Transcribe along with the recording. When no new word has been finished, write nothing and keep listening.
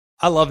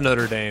I love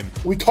Notre Dame.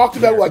 We talked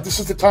about like this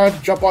is the time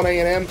to jump on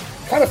A&M.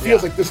 Kind of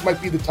feels like this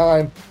might be the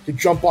time to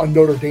jump on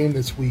Notre Dame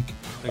this week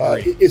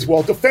as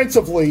well.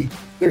 Defensively,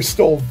 they're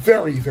still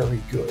very,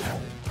 very good.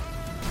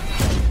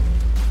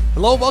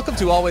 Hello, welcome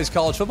to Always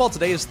College Football.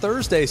 Today is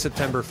Thursday,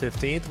 September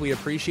 15th. We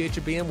appreciate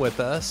you being with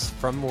us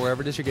from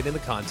wherever it is you're getting the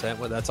content,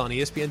 whether that's on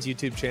ESPN's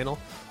YouTube channel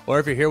or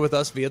if you're here with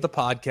us via the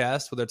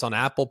podcast, whether it's on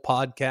Apple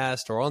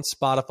Podcast or on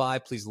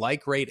Spotify. Please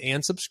like, rate,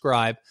 and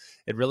subscribe.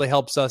 It really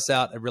helps us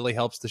out. It really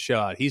helps the show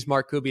out. He's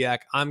Mark Kubiak.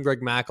 I'm Greg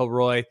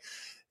McElroy.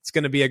 It's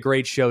going to be a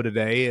great show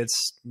today.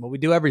 It's what we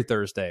do every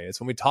Thursday. It's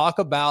when we talk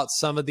about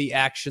some of the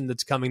action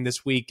that's coming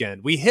this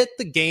weekend. We hit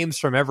the games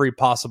from every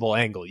possible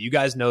angle. You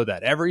guys know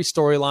that. Every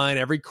storyline,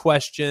 every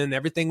question,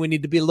 everything we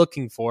need to be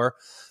looking for.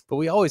 But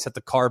we always have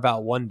to carve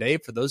out one day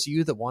for those of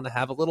you that want to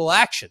have a little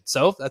action.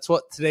 So that's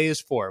what today is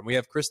for. And we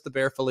have Chris the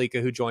Bear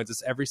Felica, who joins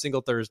us every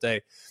single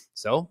Thursday.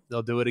 So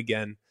they'll do it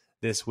again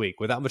this week.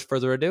 Without much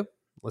further ado,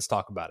 let's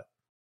talk about it.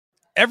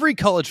 Every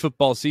college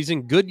football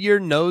season, Goodyear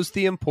knows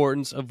the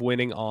importance of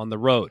winning on the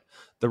road.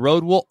 The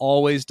road will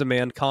always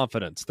demand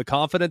confidence, the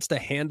confidence to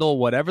handle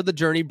whatever the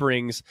journey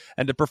brings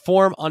and to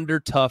perform under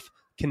tough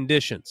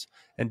conditions.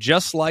 And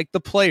just like the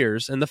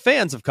players and the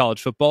fans of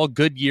college football,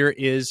 Goodyear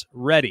is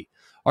ready.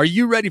 Are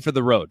you ready for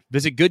the road?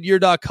 Visit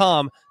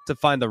Goodyear.com to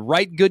find the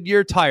right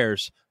Goodyear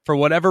tires for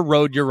whatever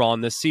road you're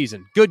on this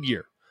season.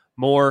 Goodyear,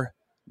 more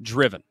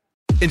driven.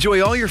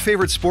 Enjoy all your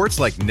favorite sports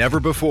like never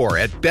before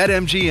at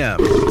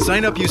BetMGM.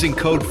 Sign up using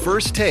code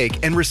FIRSTTAKE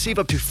and receive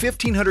up to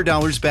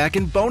 $1,500 back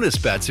in bonus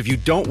bets if you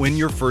don't win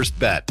your first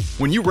bet.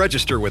 When you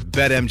register with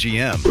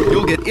BetMGM,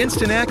 you'll get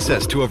instant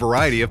access to a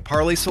variety of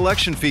parlay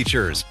selection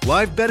features,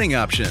 live betting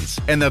options,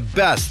 and the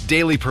best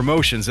daily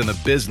promotions in the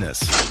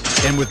business.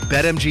 And with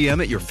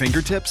BetMGM at your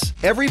fingertips,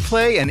 every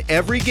play and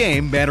every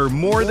game matter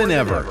more than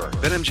ever.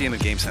 BetMGM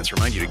and GameSense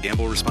remind you to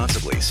gamble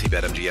responsibly. See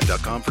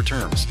BetMGM.com for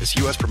terms. This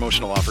U.S.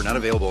 promotional offer not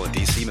available in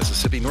D.C.,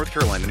 Mississippi, North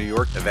Carolina, New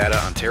York,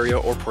 Nevada, Ontario,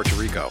 or Puerto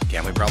Rico.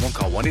 Gambling problem?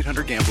 Call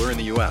 1-800-GAMBLER in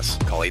the U.S.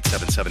 Call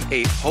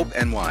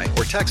 877-8-HOPE-NY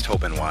or text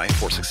HOPE-NY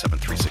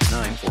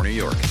 467-369 for New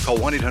York. Call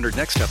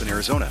 1-800-NEXT-STEP in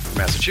Arizona. For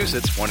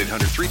Massachusetts,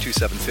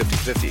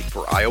 1-800-327-5050.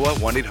 For Iowa,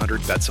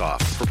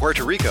 1-800-BETS-OFF. For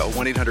Puerto Rico,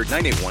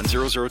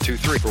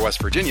 1-800-981-0023. For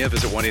West Virginia,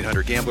 visit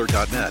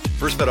 1-800-GAMBLER.net.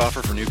 First bet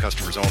offer for new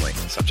customers only.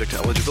 Subject to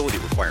eligibility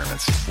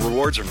requirements.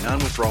 Rewards are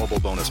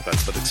non-withdrawable bonus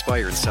bets that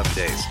expire in 7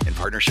 days. In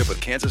partnership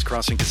with Kansas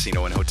Crossing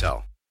Casino and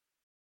Hotel.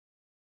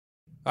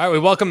 All right, we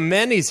welcome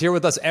Men. He's here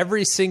with us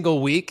every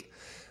single week.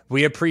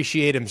 We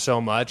appreciate him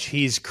so much.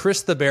 He's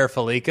Chris the Bear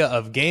Felica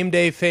of Game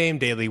Day fame,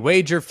 Daily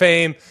Wager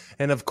fame,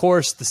 and of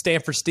course, the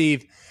Stanford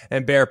Steve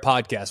and Bear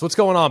podcast. What's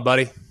going on,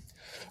 buddy?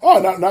 Oh,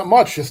 not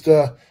much. Just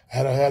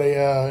had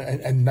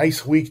a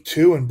nice week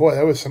too, and boy,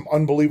 that was some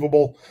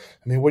unbelievable.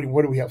 I mean, what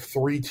do we have?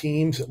 3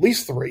 teams, at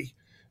least 3,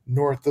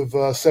 north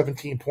of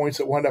 17 points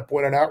that wound up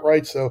winning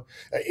outright. So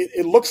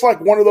it looks like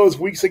one of those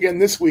weeks again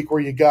this week where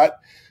you got.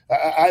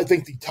 I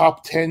think the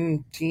top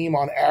 10 team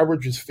on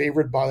average is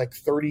favored by like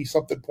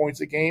 30-something points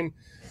a game,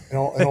 and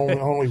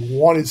only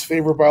one is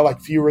favored by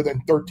like fewer than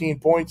 13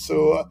 points.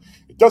 So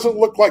it doesn't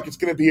look like it's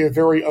going to be a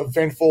very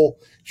eventful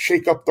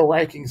shake up the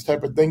rankings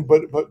type of thing.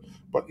 But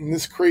in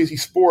this crazy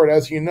sport,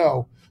 as you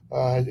know,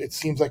 it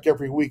seems like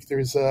every week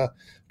there's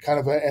kind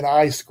of an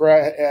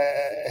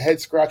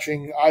head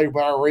scratching,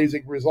 eyebrow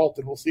raising result,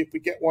 and we'll see if we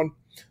get one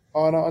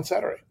on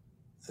Saturday.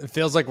 It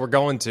feels like we're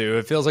going to.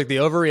 It feels like the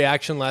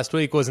overreaction last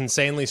week was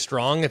insanely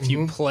strong. If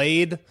you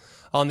played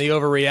on the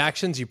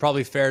overreactions, you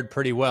probably fared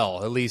pretty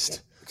well. At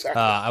least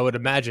exactly. I would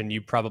imagine you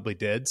probably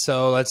did.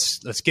 So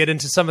let's get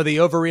into some of the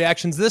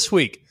overreactions this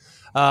week.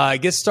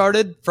 Get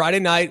started Friday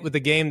night with a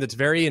game that's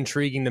very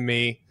intriguing to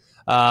me.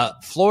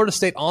 Florida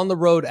State on the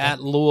road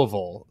at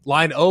Louisville.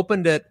 Line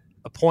opened at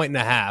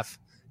 1.5.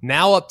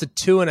 Now up to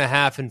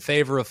 2.5 in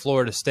favor of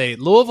Florida State.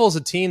 Louisville's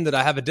a team that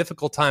I have a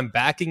difficult time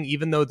backing,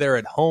 even though they're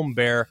at home,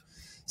 Bear.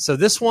 So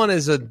this one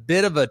is a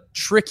bit of a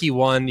tricky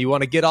one. You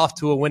want to get off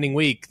to a winning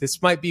week. This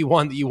might be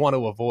one that you want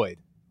to avoid.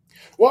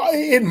 Well,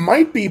 it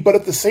might be, but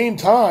at the same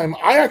time,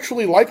 I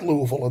actually like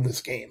Louisville in this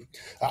game.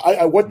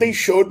 What they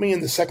showed me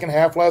in the second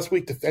half last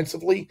week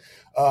defensively,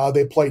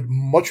 they played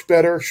much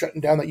better,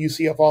 shutting down that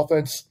UCF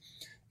offense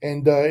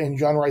and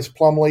John Rice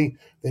Plumlee.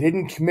 They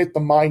didn't commit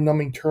the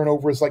mind-numbing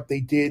turnovers like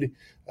they did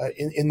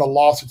in the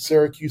loss at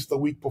Syracuse the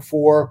week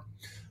before.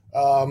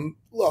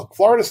 Look,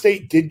 Florida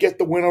State did get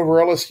the win over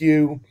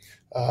LSU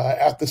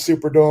at the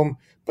Superdome,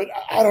 but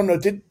I don't know.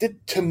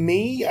 To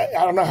me,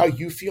 I don't know how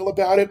you feel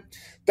about it.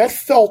 That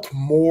felt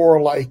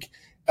more like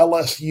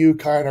LSU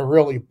kind of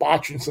really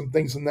botching some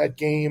things in that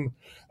game,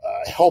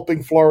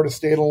 helping Florida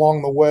State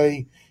along the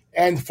way,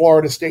 and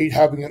Florida State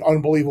having an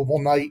unbelievable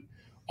night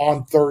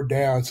on third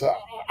down. So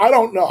I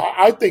don't know.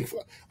 I think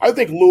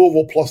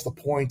Louisville plus the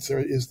points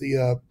is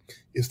the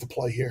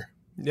play here.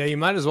 Yeah, you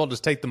might as well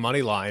just take the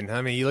money line.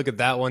 I mean, you look at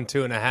that one,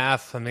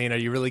 2.5. I mean, are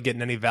you really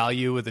getting any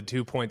value with a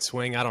 2-point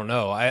swing? I don't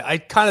know. I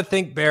kind of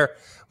think, Bear,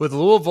 with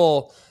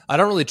Louisville, I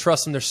don't really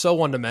trust them. They're so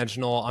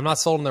one-dimensional. I'm not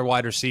sold on their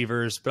wide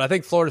receivers, but I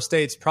think Florida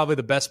State's probably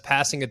the best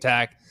passing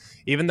attack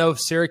even though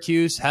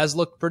Syracuse has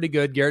looked pretty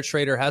good, Garrett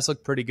Schrader has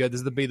looked pretty good,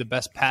 this will be the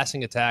best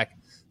passing attack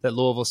that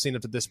Louisville's seen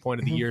up to this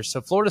point of the year.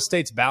 So Florida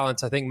State's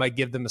balance, I think, might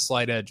give them a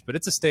slight edge, but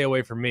it's a stay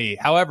away from me.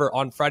 However,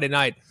 on Friday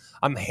night,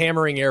 I'm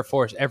hammering Air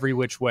Force every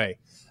which way.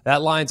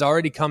 That line's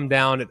already come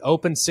down. It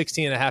opened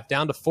 16.5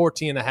 down to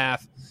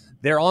 14.5.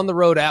 They're on the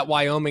road at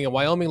Wyoming, and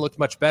Wyoming looked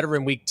much better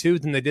in week 2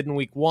 than they did in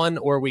week 1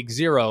 or week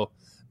 0.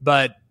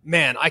 But,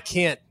 man, I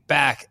can't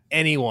back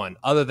anyone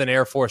other than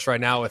Air Force right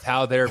now with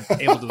how they're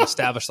able to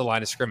establish the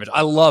line of scrimmage.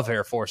 I love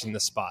Air Force in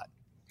this spot.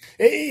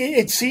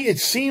 It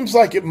seems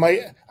like it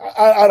might –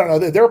 I don't know.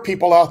 There are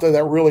people out there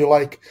that really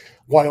like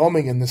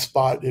Wyoming in this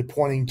spot,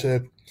 pointing to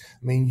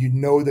 – I mean, you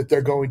know that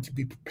they're going to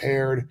be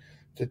prepared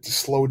to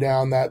slow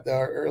down that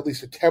or at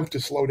least attempt to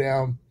slow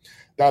down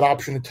that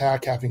option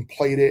attack, having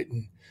played it,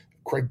 and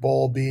Craig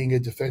Ball being a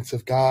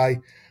defensive guy.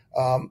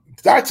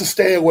 That's a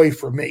stay away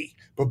for me,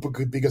 but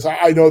because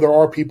I know there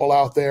are people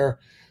out there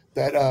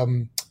that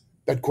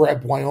that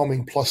grabbed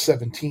Wyoming plus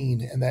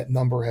 17, and that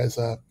number has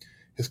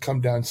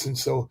come down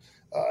since. So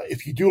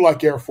if you do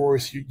like Air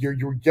Force,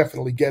 you're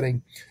definitely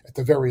getting, at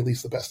the very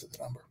least, the best of the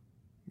number.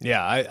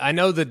 Yeah, I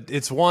know that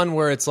it's one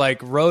where it's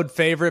like road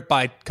favorite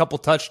by a couple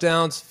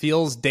touchdowns,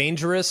 feels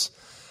dangerous.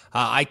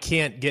 I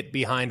can't get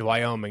behind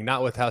Wyoming,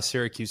 not with how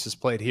Syracuse has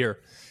played here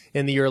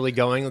in the early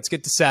going. Let's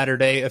get to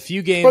Saturday. A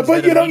few games.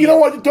 But you know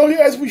what?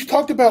 As we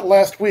talked about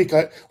last week,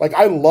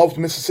 I loved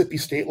Mississippi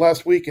State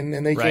last week, and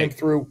they came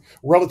through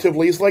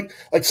relatively. It's like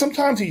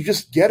sometimes you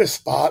just get a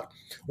spot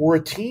where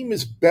a team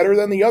is better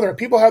than the other. And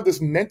people have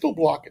this mental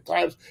block at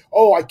times.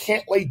 Oh, I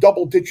can't lay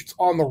double digits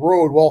on the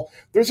road. Well,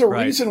 there's a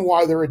reason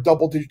why they're a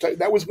double digit.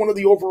 That was one of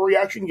the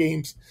overreaction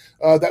games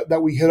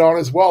that we hit on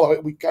as well.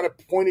 We kind of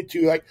pointed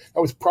to that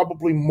was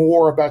probably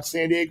more about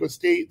San Diego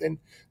State than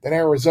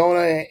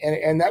Arizona,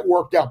 and that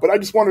worked out. But I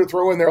just wanted to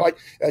throw in there,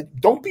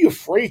 don't be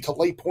afraid to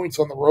lay points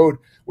on the road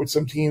with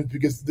some teams,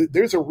 because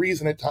there's a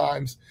reason at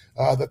times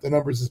that the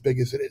number is as big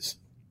as it is.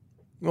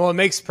 Well, it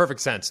makes perfect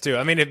sense, too.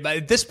 I mean,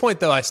 at this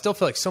point, though, I still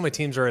feel like so many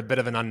teams are a bit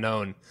of an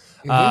unknown.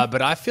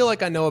 But I feel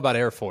like I know about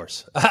Air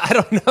Force. I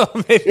don't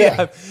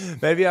know.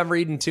 Maybe I'm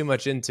reading too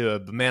much into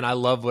it. But, man, I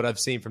love what I've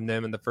seen from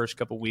them in the first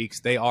couple weeks.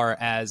 They are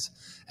as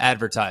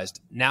advertised.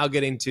 Now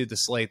getting to the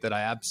slate that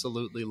I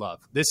absolutely love.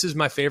 This is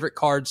my favorite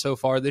card so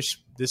far this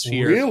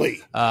year.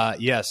 Really?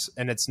 Yes,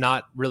 and it's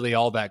not really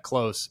all that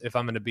close, if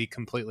I'm going to be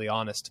completely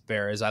honest,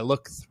 Bear. As I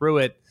look through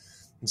it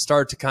and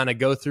start to kind of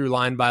go through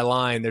line by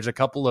line, there's a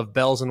couple of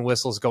bells and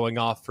whistles going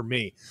off for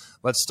me.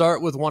 Let's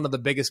start with one of the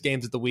biggest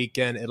games of the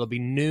weekend. It'll be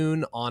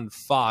noon on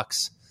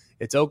Fox.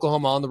 It's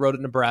Oklahoma on the road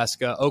at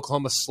Nebraska.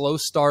 Oklahoma slow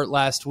start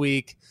last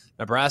week.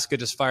 Nebraska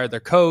just fired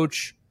their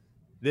coach.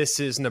 This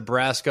is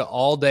Nebraska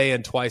all day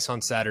and twice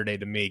on Saturday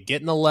to me.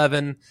 Getting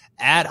 11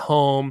 at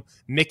home.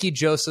 Mickey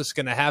Joseph's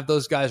going to have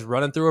those guys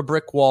running through a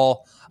brick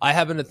wall. I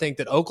happen to think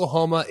that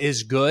Oklahoma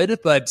is good,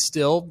 but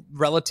still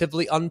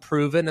relatively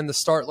unproven. And the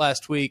start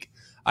last week,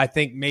 I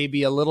think,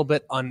 maybe a little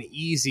bit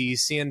uneasy,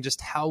 seeing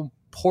just how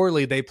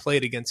poorly they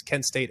played against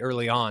Kent State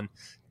early on.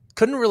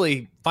 Couldn't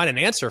really find an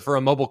answer for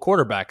a mobile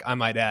quarterback, I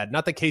might add.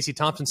 Not that Casey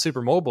Thompson's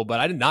super mobile, but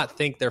I did not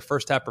think their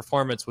first half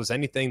performance was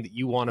anything that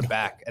you want to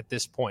back at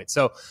this point.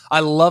 So I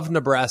love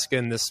Nebraska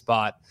in this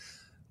spot.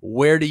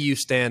 Where do you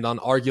stand on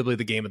arguably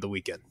the game of the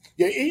weekend?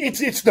 Yeah,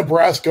 it's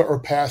Nebraska or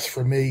pass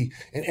for me.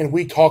 And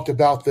we talked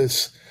about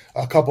this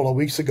a couple of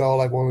weeks ago,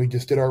 like when we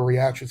just did our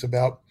reactions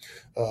about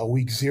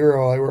week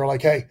 0. We were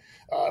like, hey,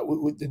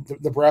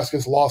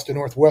 Nebraska's lost to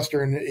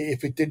Northwestern.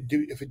 If it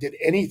did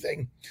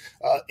anything,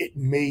 it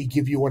may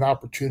give you an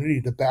opportunity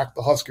to back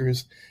the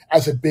Huskers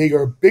as a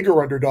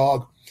bigger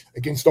underdog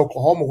against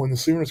Oklahoma when the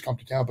Sooners come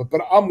to town.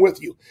 But I'm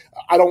with you.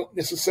 I don't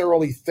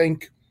necessarily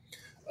think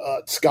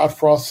Scott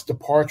Frost's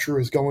departure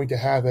is going to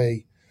have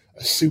a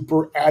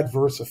super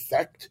adverse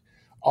effect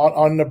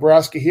on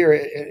Nebraska here.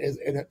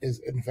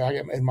 In fact,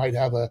 it might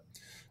have a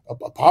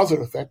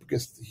positive effect,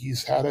 because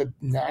he's had a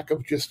knack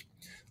of just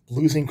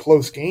losing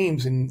close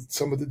games, and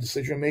some of the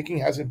decision-making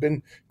hasn't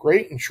been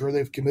great. And sure,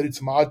 they've committed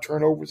some odd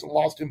turnovers and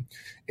lost him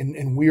in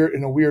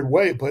a weird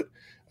way. But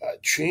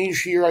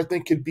change here, I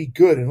think, could be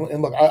good.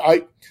 And look,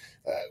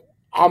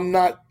 I'm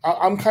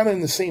kind of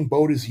in the same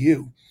boat as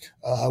you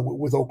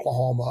with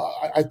Oklahoma.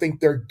 I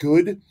think they're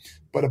good,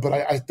 but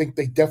I think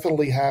they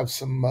definitely have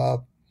some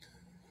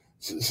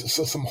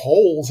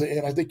holes.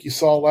 And I think you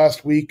saw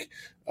last week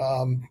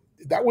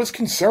that was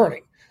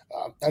concerning.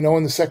 I know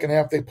in the second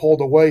half they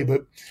pulled away,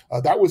 but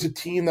that was a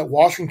team that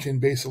Washington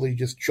basically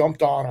just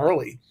jumped on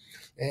early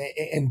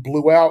and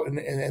blew out,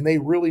 and they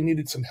really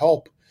needed some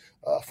help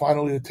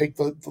finally to take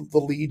the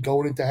lead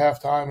going into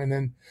halftime and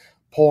then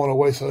pulling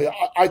away. So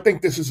I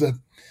think this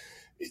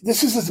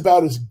is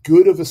about as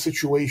good of a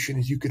situation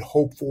as you could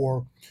hope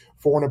for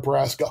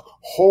Nebraska.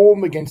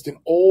 Home against an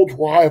old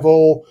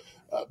rival,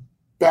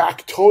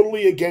 back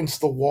totally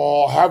against the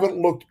wall, haven't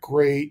looked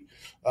great,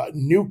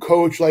 new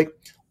coach, like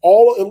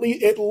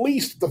at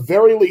the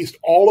very least,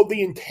 all of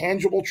the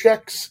intangible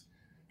checks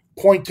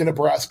point to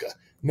Nebraska.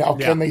 Now,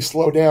 Can they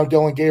slow down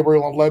Dylan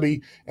Gabriel and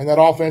Levy and that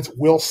offense?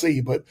 We'll see.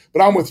 But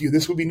I'm with you.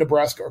 This would be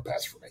Nebraska or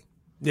pass for me.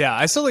 Yeah,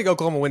 I still think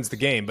Oklahoma wins the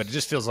game, but it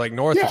just feels like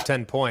north of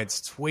 10 points.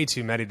 It's way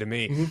too many to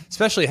me.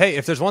 Especially, hey,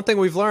 if there's one thing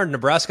we've learned,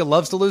 Nebraska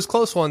loves to lose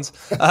close ones.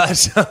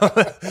 So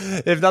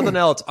if nothing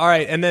else. All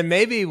right, and then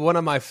maybe one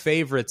of my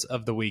favorites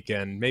of the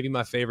weekend, maybe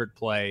my favorite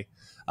play.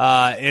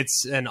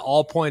 It's an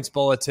all-points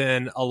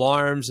bulletin,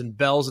 alarms and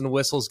bells and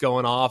whistles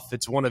going off.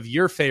 It's one of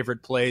your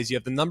favorite plays. You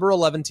have the number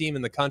 11 team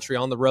in the country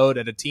on the road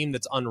at a team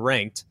that's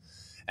unranked,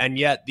 and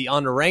yet the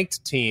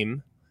unranked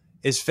team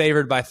is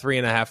favored by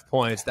 3.5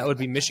 points. That would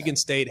be Michigan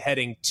State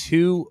heading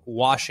to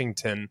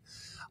Washington.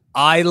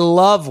 I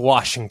love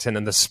Washington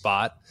in the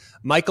spot.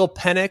 Michael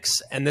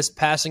Penix and this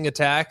passing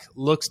attack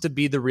looks to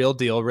be the real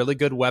deal. Really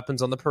good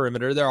weapons on the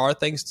perimeter. There are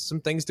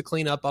some things to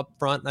clean up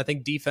front, and I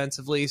think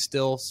defensively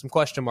still some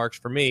question marks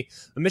for me.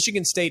 But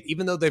Michigan State,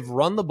 even though they've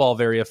run the ball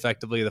very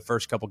effectively the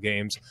first couple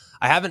games,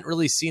 I haven't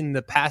really seen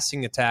the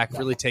passing attack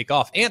really take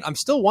off. And I'm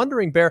still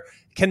wondering, Bear,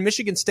 can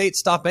Michigan State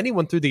stop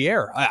anyone through the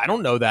air? I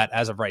don't know that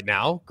as of right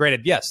now.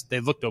 Granted, yes,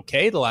 they've looked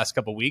okay the last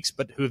couple of weeks,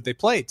 but who have they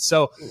played?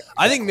 So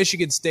I think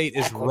Michigan State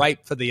is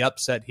ripe for the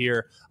upset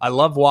here. I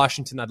love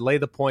Washington. I'd lay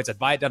the points. I'd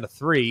buy it down to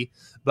 3,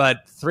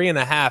 but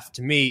 3.5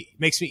 to me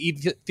makes me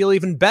feel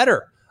even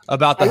better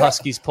about the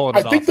Huskies pulling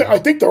it off. I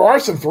think there are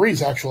some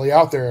threes actually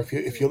out there if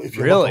you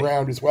really? Look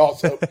around as well.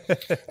 So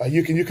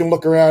you can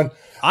look around.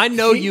 I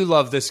know you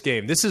love this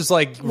game. This is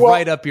like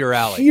right up your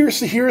alley. Here's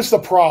the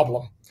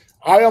problem.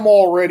 I am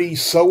already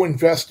so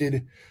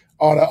invested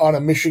on a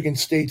Michigan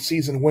State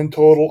season win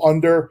total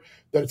under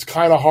that it's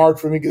kind of hard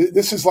for me.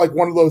 This is like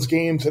one of those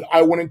games that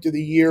I went into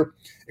the year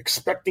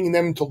expecting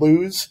them to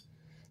lose.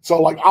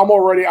 So like I've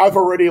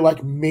already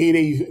like made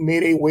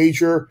a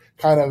wager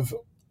kind of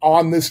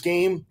on this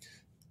game.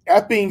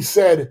 That being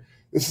said,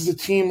 this is a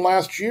team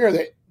last year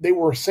that they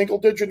were a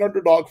single-digit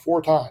underdog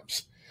 4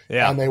 times.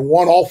 Yeah. And they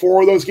won all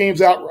 4 of those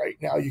games outright.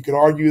 Now you could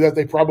argue that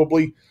they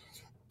probably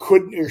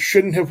couldn't or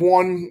shouldn't have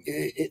won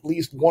at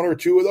least 1 or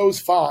 2 of those,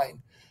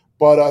 fine.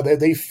 But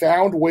they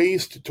found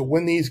ways to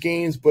win these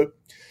games. But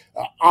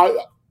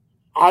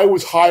I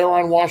was higher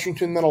on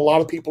Washington than a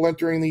lot of people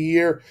entering the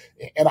year,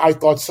 and I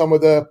thought some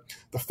of the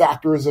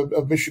factors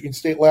of Michigan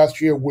State last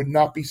year would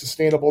not be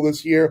sustainable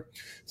this year.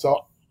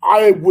 So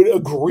I would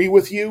agree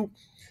with you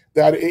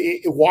that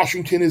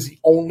Washington is the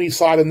only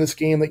side in this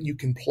game that you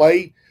can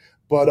play.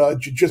 But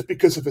just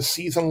because of a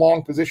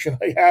season-long position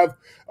I have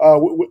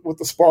with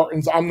the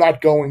Spartans, I'm not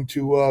going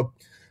to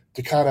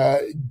kind of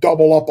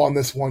double up on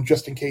this one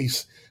just in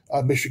case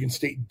Michigan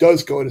State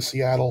does go to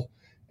Seattle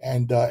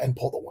and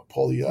pull the.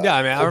 Yeah,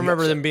 I mean, I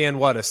remember them being a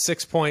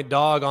 6-point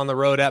dog on the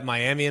road at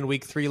Miami in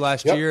Week 3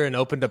 last year and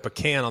opened up a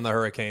can on the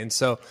Hurricanes.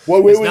 So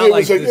it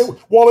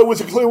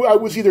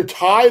was either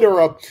tied or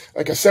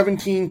a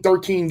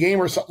 17-13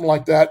 game or something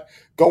like that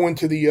going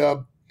to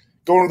the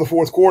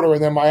fourth quarter,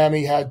 and then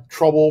Miami had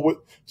trouble with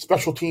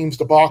special teams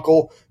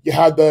debacle. You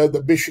had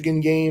the Michigan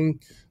game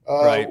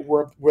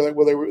where they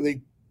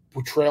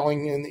were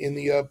trailing in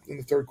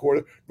the third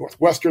quarter.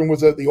 Northwestern was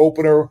the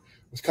opener.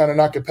 Was kind of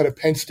not competitive.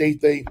 Penn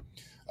State, they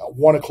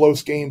won a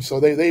close game, so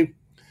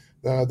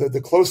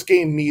the close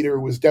game meter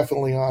was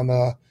definitely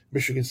on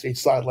Michigan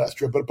State's side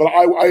last year. But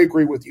I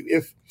agree with you.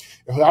 If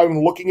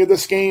I'm looking at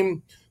this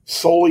game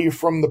solely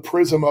from the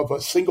prism of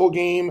a single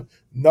game,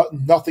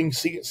 nothing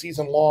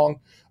season long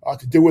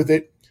to do with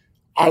it,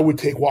 I would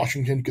take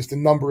Washington because the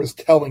number is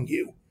telling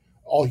you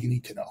all you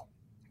need to know.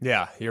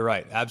 Yeah, you're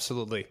right.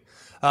 Absolutely.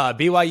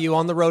 BYU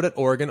on the road at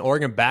Oregon.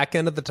 Oregon back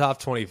into the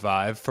top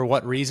 25. For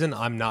what reason?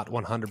 I'm not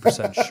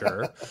 100%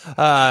 sure.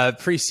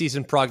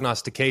 Preseason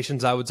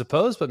prognostications, I would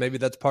suppose, but maybe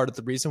that's part of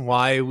the reason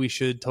why we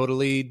should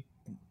totally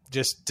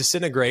just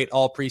disintegrate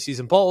all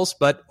preseason polls.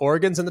 But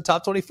Oregon's in the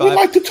top 25. We'd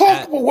like to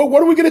talk.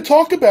 What are we going to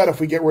talk about if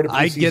we get rid of preseason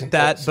I get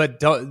that,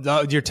 polls?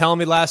 but you're telling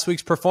me last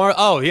week's performance?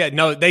 Oh, yeah,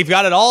 no, they've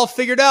got it all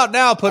figured out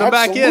now. Put them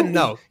back in.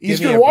 No.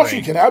 Eastern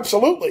Washington,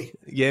 absolutely.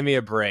 Give me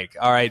a break.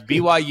 All right,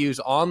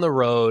 BYU's on the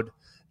road.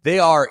 They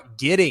are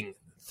getting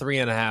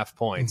 3.5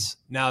 points.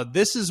 Now,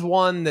 this is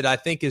one that I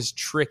think is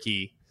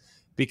tricky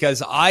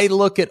because I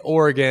look at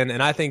Oregon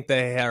and I think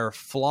they are a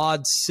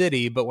flawed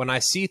city, but when I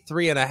see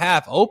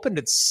 3.5, opened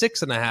at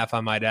 6.5,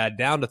 I might add,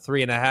 down to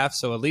 3.5,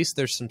 so at least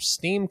there's some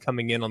steam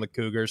coming in on the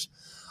Cougars.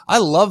 I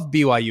love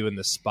BYU in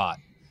this spot.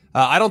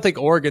 I don't think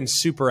Oregon's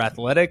super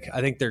athletic. I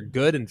think they're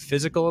good and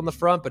physical in the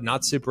front, but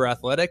not super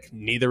athletic.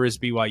 Neither is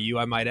BYU,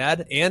 I might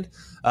add. And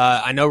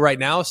I know right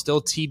now,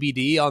 still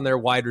TBD on their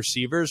wide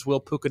receivers. Will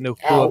Puka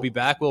Nacua be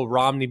back? Will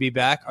Romney be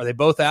back? Are they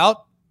both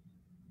out?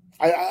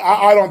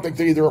 I don't think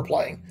they either are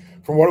playing.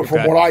 From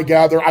what I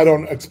gather, I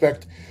don't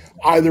expect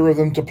either of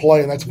them to play,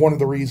 and that's one of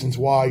the reasons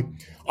why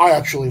I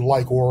actually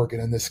like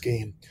Oregon in this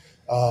game.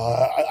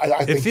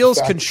 I think it feels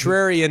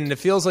contrarian. It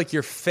feels like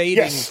you're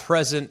fading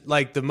present,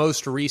 like the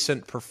most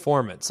recent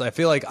performance. I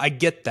feel like I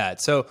get that.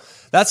 So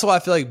that's why I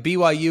feel like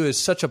BYU is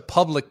such a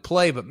public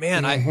play. But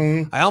man,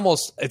 I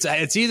almost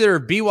it's either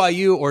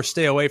BYU or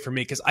stay away from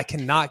me because I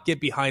cannot get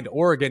behind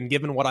Oregon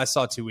given what I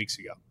saw 2 weeks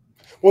ago.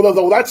 Well,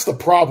 though that's the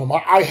problem.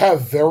 I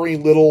have very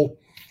little.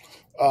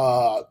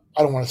 I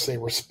don't want to say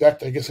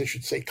respect. I guess I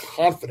should say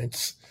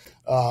confidence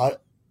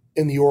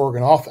in the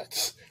Oregon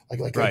offense.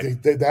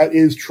 Right. That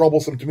is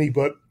troublesome to me,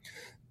 but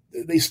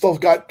they still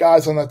got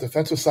guys on that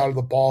defensive side of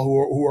the ball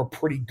who are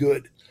pretty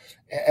good.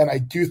 And I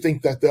do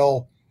think that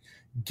they'll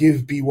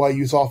give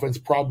BYU's offense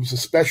problems,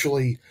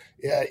 especially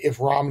if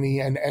Romney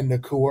and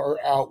Nakua are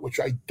out, which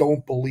I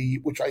don't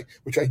believe, which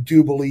I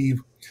do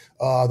believe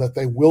that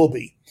they will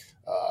be.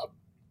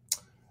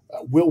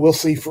 We'll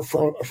see.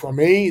 For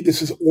me,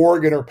 this is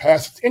Oregon or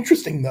pass. It's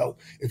interesting though.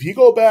 If you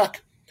go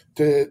back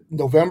to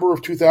November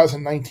of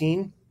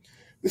 2019,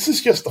 this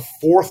is just the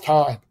fourth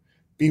time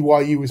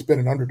BYU has been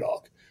an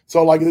underdog.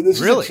 So this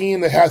is a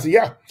team that has the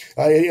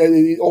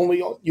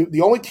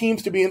only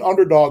teams to be an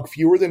underdog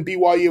fewer than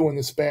BYU in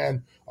the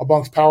span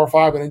amongst Power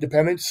 5 and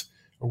independents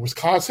are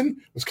Wisconsin.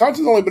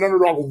 Wisconsin's only been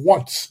underdog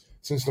once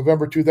since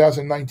November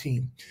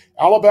 2019.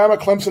 Alabama,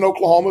 Clemson,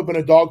 Oklahoma have been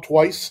a dog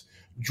twice.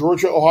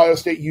 Georgia, Ohio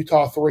State,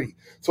 Utah 3.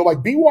 So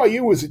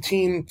BYU is a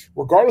team,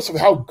 regardless of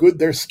how good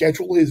their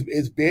schedule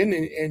has been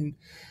and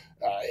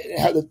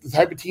the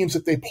type of teams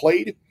that they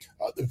played,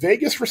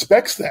 Vegas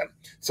respects them.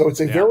 So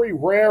it's a very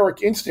rare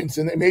instance,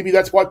 and maybe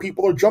that's why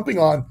people are jumping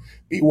on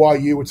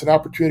BYU. It's an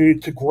opportunity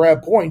to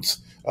grab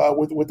points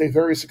with a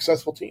very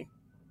successful team.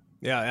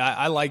 Yeah,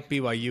 I like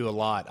BYU a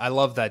lot. I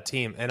love that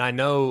team, and I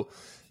know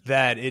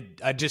that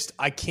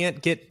I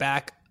can't get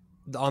back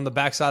on the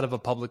backside of a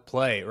public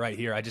play right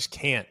here. I just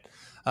can't.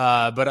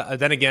 But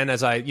then again,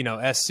 as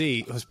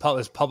SC was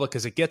as public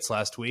as it gets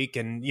last week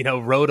and,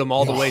 rode them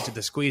all the way to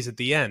the squeeze at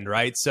the end.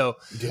 Right. So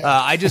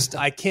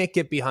I can't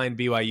get behind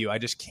BYU. I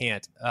just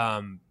can't.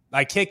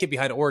 I can't get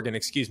behind Oregon,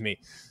 excuse me.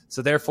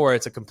 So therefore,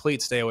 it's a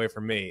complete stay away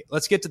from me.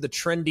 Let's get to the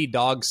trendy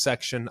dog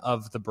section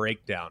of the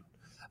breakdown.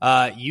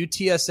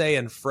 UTSA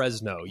and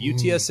Fresno.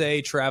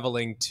 UTSA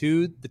traveling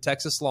to the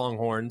Texas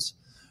Longhorns.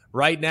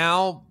 Right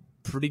now,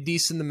 pretty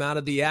decent amount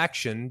of the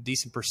action,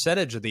 decent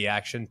percentage of the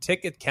action.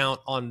 Ticket count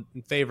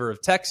in favor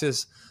of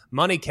Texas,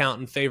 money count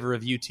in favor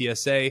of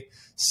UTSA.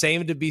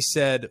 Same to be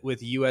said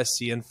with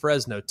USC and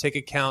Fresno.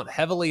 Ticket count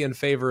heavily in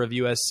favor of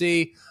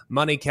USC,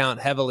 money count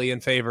heavily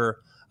in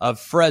favor of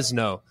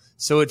Fresno.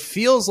 So it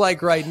feels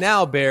like right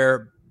now,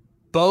 Bear,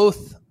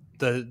 both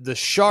the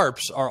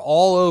sharps are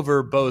all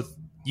over both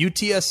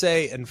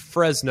UTSA and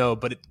Fresno,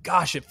 but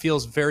it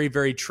feels very,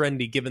 very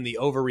trendy given the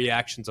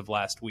overreactions of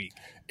last week.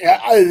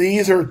 Yeah,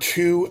 these are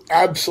two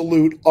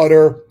absolute,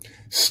 utter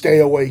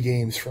stay-away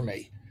games for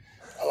me.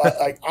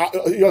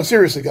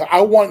 Seriously,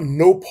 I want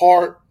no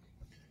part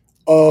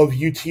of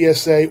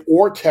UTSA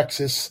or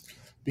Texas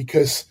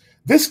because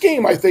this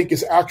game, I think,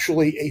 is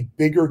actually a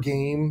bigger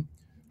game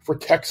for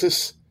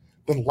Texas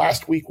than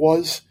last week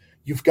was.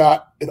 You've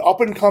got an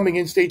up-and-coming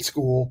in-state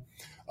school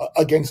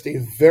against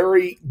a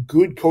very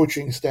good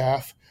coaching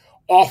staff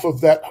off of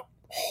that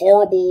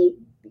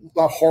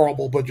not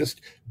horrible, but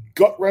just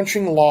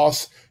gut-wrenching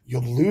loss. You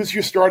lose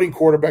your starting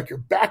quarterback. Your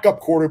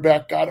backup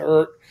quarterback got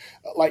hurt.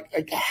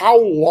 Like how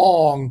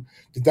long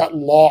did that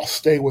loss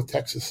stay with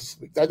Texas this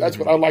week? That's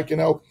what I'd like to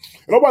know.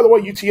 And by the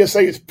way,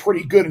 UTSA is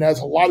pretty good and has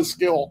a lot of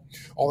skill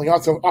on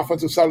the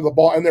offensive side of the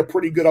ball, and they're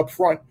pretty good up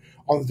front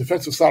on the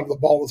defensive side of the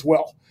ball as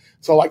well.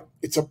 So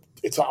it's a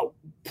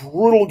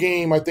brutal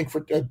game, I think,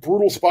 for a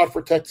brutal spot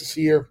for Texas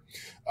here.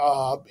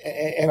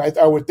 And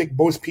I would think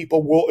most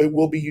people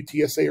will be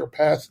UTSA or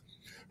pass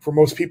for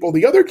most people.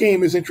 The other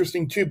game is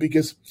interesting too,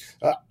 because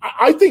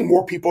I think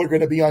more people are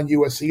going to be on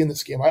USC in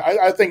this game.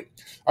 I think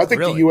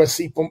really? The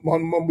USC,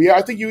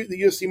 I think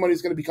the USC money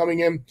is going to be coming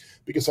in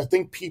because I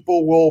think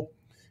people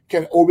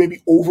can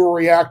maybe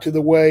overreact to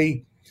the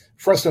way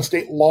Fresno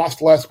State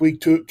lost last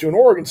week to an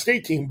Oregon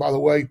State team, by the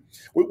way,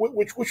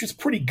 which is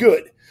pretty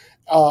good.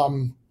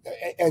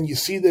 And you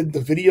see the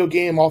video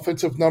game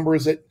offensive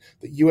numbers that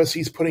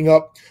USC is putting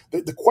up.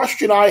 The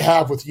question I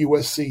have with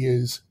USC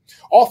is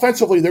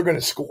offensively, they're going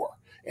to score.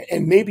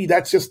 And maybe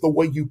that's just the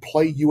way you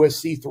play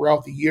USC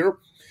throughout the year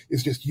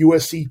is just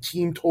USC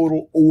team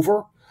total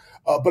over.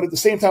 But at the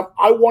same time,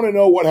 I want to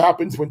know what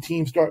happens when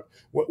teams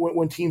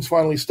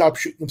finally stop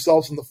shooting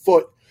themselves in the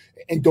foot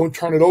and don't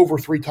turn it over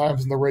 3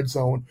 times in the red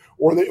zone,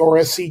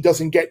 or SC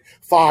doesn't get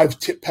 5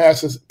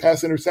 pass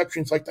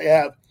interceptions like they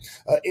have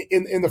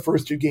in the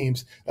first 2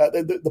 games.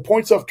 The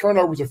points off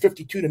turnovers are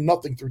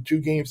 52-0 through 2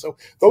 games. So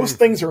those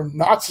things are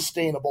not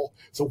sustainable.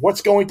 So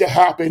what's going to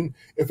happen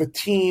if a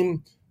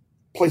team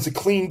plays a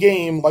clean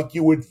game like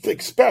you would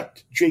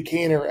expect Jake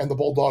Haener and the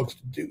Bulldogs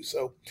to do?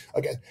 So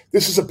again,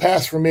 this is a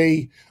pass for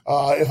me.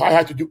 If I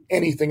had to do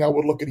anything, I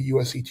would look at a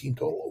USC team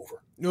total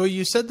over. Well,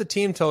 you said the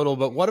team total,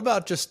 but what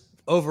about just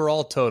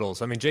overall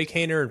totals? I mean, Jake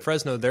Haener and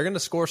Fresno, they're going to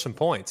score some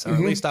points, or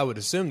at least I would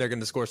assume they're going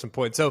to score some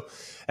points. So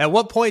at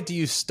what point do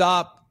you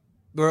stop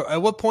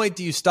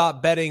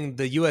betting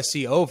the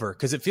USC over?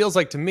 Because it feels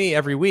like to me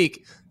every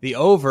week the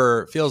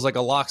over feels like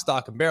a lock,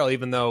 stock, and barrel,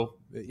 even though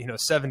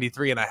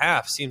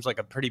 73.5 seems like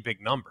a pretty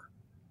big number.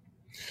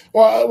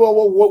 Well,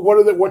 what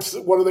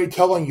are they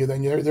telling you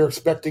then? They're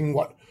expecting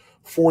what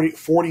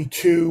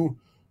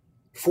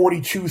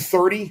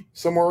 42-30,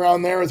 somewhere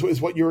around there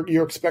is what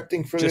you're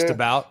expecting for just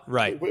about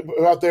right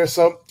out there.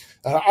 So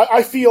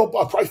I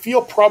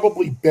feel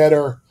probably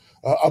better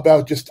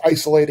about just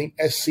isolating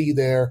SC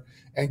there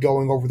and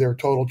going over their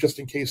total just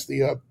in case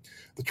the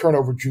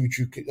turnover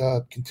juju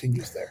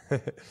continues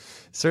there.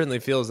 Certainly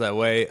feels that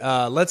way.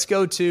 Let's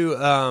go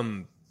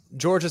to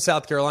Georgia,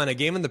 South Carolina,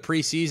 game in the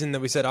preseason that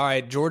we said, all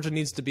right, Georgia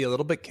needs to be a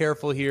little bit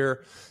careful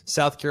here.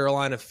 South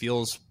Carolina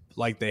feels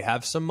like they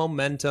have some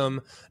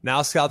momentum.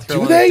 Now South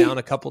Carolina down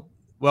a couple.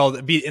 Well,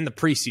 it'd be in the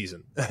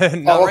preseason,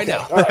 not right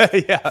now.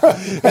 Right. Yeah,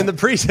 in the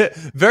preseason,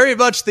 very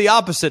much the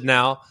opposite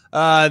now.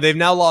 They've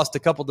now lost a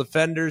couple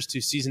defenders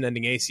to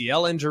season-ending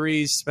ACL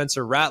injuries.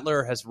 Spencer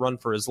Rattler has run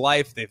for his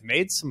life. They've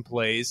made some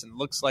plays, and it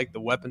looks like the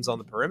weapons on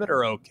the perimeter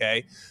are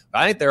okay.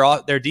 But I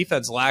think their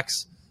defense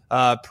lacks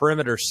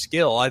perimeter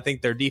skill. I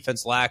think their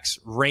defense lacks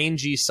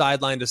rangy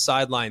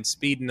sideline-to-sideline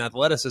speed and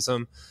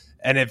athleticism.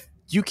 And if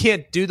you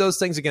can't do those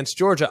things against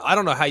Georgia, I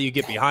don't know how you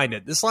get behind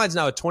it. This line's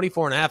now at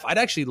 24.5. I'd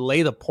actually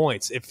lay the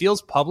points. It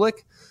feels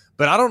public,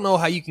 but I don't know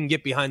how you can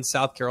get behind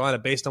South Carolina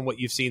based on what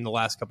you've seen the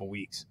last couple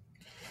weeks.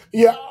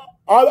 Yeah,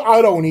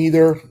 I don't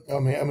either. I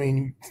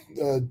mean,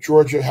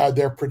 Georgia had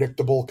their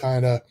predictable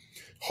kind of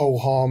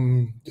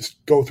ho-hum,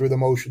 just go through the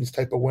motions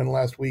type of win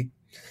last week.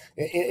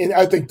 And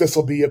I think this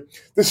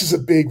is a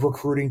big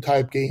recruiting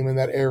type game in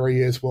that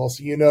area as well.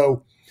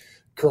 So,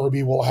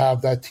 Kirby will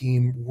have that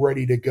team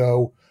ready to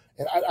go.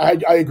 And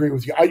I agree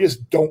with you. I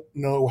just don't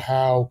know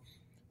how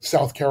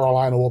South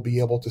Carolina will be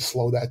able to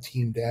slow that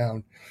team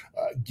down,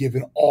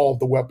 given all of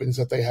the weapons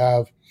that they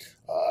have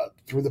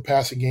through the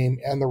passing game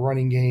and the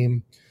running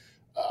game.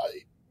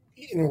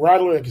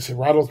 Rattler, like I said,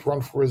 Rattler's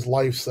run for his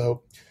life,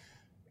 so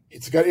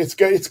it's going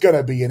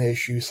to be an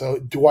issue. So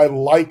do I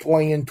like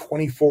laying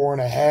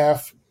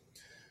 24.5?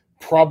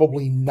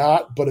 Probably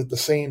not, but at the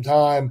same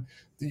time,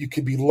 you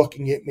could be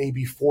looking at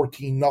maybe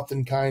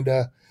 14-0 kind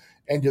of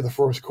end of the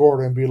first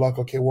quarter and be like,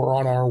 okay, we're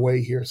on our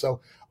way here. So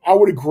I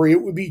would agree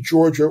it would be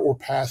Georgia or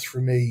pass for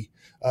me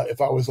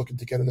if I was looking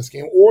to get in this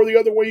game. Or the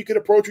other way you could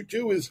approach it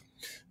too is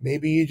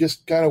maybe you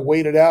just kind of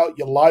wait it out,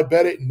 you live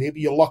bet it, and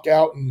maybe you luck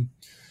out and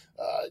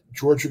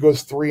Georgia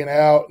goes 3 and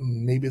out,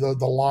 and maybe the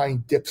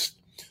line dips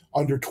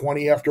under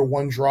 20 after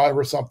one drive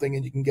or something,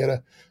 and you can get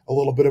a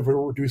little bit of a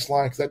reduced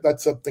line, because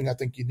that's something I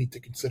think you need to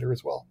consider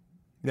as well.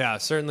 Yeah,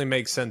 certainly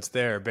makes sense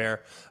there,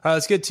 Bear. All right,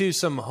 let's get to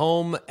some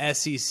home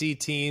SEC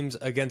teams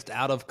against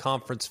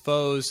out-of-conference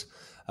foes.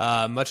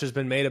 Much has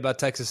been made about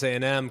Texas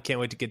A&M. Can't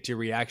wait to get your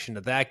reaction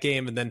to that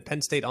game. And then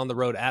Penn State on the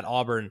road at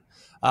Auburn.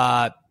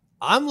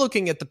 I'm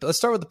looking at let's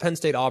start with the Penn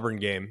State-Auburn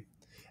game.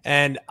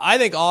 And I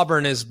think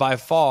Auburn is by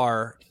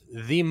far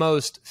the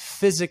most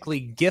physically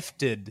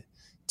gifted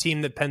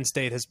team that Penn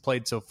State has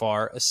played so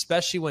far,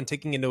 especially when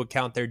taking into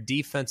account their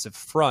defensive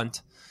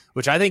front,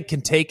 which I think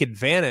can take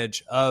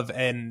advantage of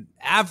an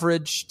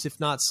average, if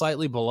not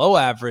slightly below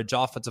average,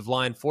 offensive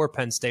line for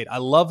Penn State. I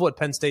love what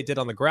Penn State did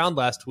on the ground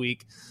last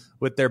week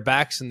with their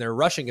backs and their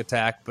rushing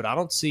attack, but I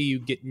don't see you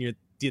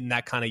getting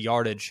that kind of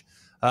yardage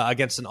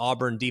against an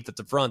Auburn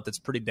defensive front that's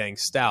pretty dang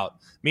stout.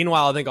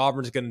 Meanwhile, I think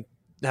Auburn's going to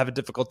have a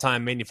difficult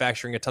time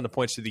manufacturing a ton of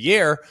points through the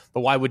air, but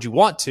why would you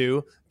want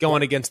to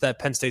going against that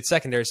Penn State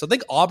secondary? So I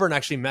think Auburn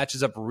actually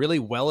matches up really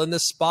well in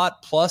this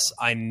spot. Plus,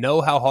 I know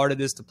how hard it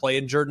is to play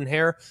in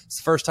Jordan-Hare. It's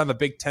the first time a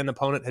Big Ten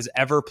opponent has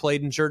ever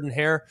played in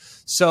Jordan-Hare.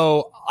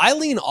 So I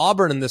lean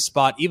Auburn in this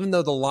spot, even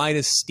though the line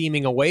is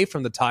steaming away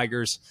from the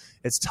Tigers.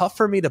 It's tough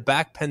for me to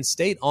back Penn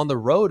State on the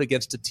road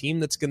against a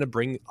team that's going to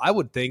bring, I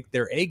would think,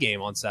 their A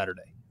game on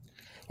Saturday.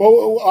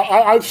 Well,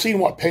 I've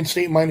seen Penn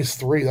State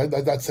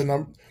 -3. That's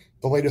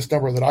the latest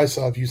number that I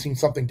saw. Have you seen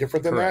something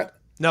different than Correct.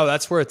 that? No,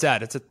 that's where it's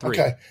at. It's at 3.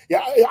 Okay. Yeah,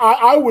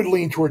 I would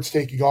lean towards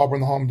taking Auburn,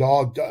 the home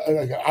dog.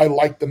 I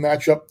like the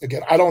matchup.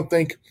 Again, I don't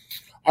think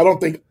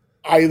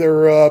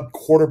either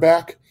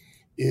quarterback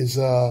is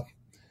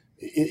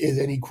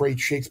any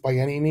great shakes by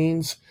any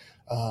means.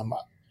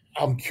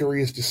 I'm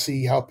curious to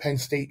see how Penn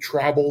State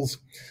travels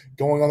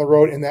going on the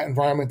road in that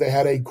environment. They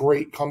had a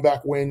great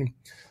comeback win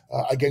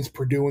against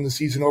Purdue in the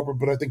season opener,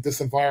 but I think this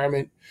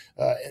environment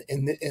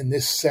in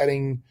this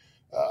setting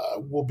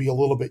will be a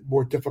little bit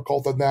more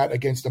difficult than that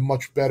against a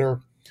much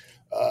better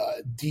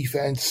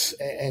defense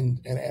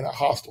and a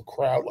hostile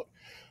crowd. Look,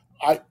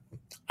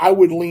 I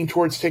would lean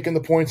towards taking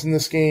the points in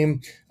this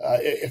game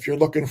if you're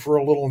looking for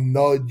a little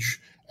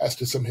nudge as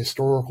to some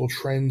historical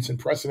trends and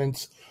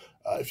precedents.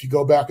 If you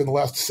go back in the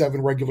last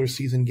 7 regular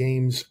season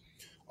games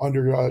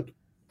under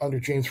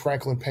James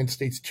Franklin, Penn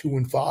State's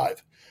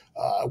 2-5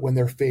 when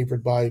they're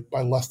favored by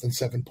less than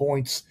 7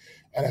 points.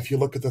 And if you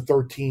look at the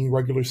 13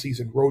 regular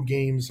season road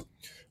games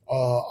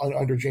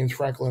under James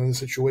Franklin in the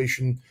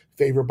situation,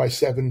 favored by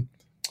 7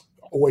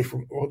 away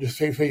from, well, just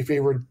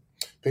favored.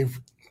 Let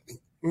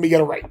me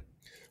get it right.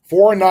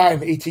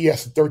 4-9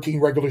 ATS, 13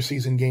 regular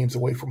season games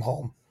away from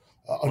home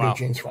under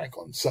James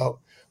Franklin. So,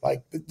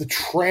 like, the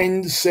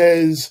trend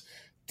says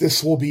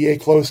this will be a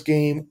close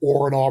game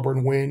or an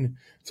Auburn win.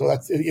 So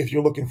that's if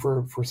you're looking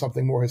for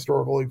something more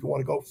historical, if you want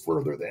to go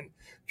further than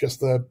just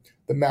the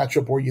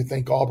matchup where you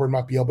think Auburn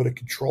might be able to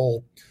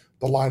control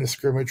the line of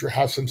scrimmage or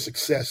have some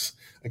success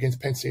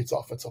against Penn State's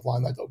offensive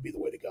line, that would be the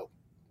way to go.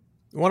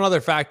 One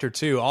other factor,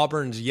 too,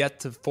 Auburn's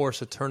yet to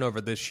force a turnover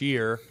this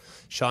year.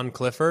 Sean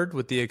Clifford,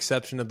 with the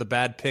exception of the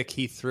bad pick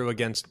he threw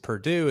against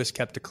Purdue, has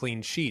kept a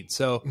clean sheet.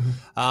 So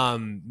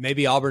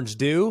maybe Auburn's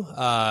due.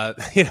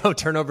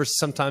 Turnovers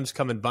sometimes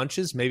come in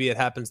bunches. Maybe it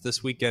happens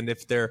this weekend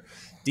if their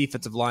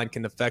defensive line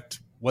can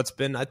affect what's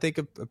been, I think,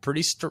 a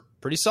pretty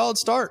solid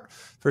start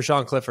for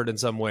Sean Clifford in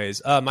some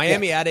ways.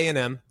 Miami at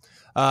A&M.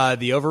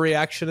 The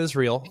overreaction is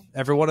real.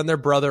 Everyone and their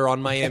brother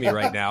on Miami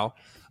right now.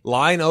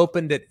 Line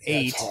opened at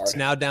 8. It's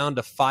now down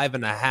to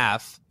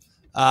 5.5.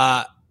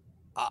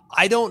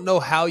 I don't know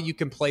how you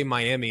can play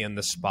Miami in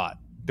this spot,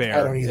 Bear.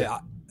 I don't either.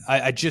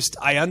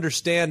 I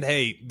understand.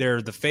 Hey,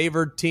 they're the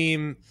favored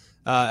team.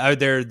 They're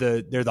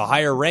the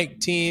higher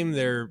ranked team.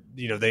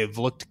 They've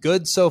looked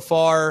good so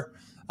far,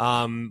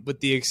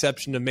 with the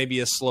exception of maybe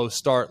a slow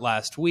start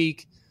last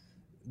week.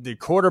 The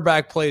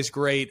quarterback plays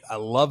great. I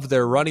love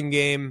their running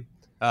game.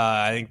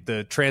 I think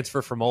the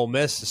transfer from Ole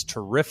Miss is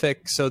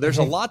terrific. So there's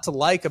a lot to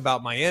like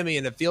about Miami,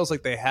 and it feels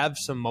like they have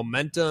some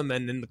momentum,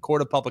 and in the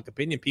court of public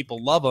opinion,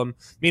 people love them.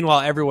 Meanwhile,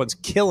 everyone's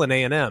killing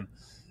A&M.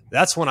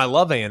 That's when I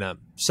love A&M.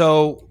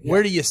 So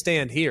where do you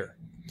stand here?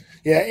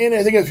 Yeah, and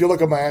I think if you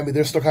look at Miami,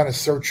 they're still kind of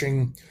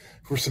searching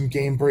for some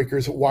game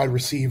breakers at wide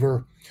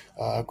receiver.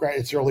 Granted,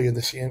 it's early in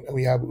the season, and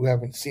we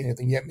haven't seen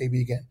anything yet. Maybe,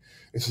 again,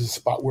 this is a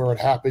spot where it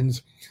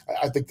happens.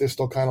 I think they're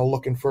still kind of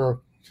looking for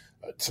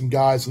some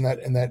guys in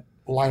that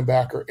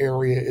linebacker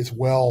area as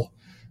well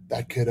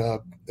that could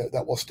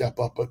that will step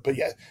up. But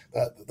yeah,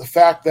 the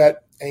fact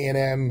that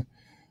A&M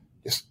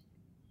just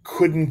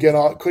couldn't get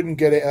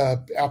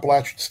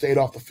Appalachian State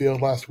off the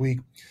field last week.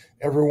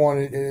 Everyone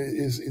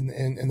is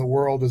in the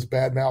world is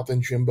bad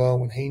mouthing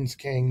Jimbo and Haynes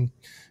King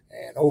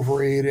and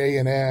overrated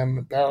A&M,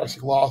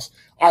 embarrassing loss.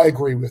 I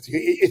agree with you.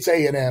 It's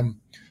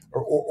A&M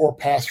or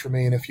pass for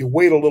me. And if you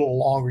wait a little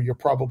longer, you'll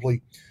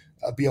probably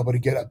be able to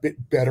get a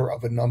bit better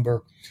of a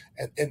number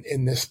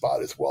in this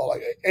spot as well.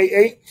 Like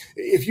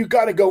if you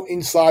got to go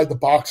inside the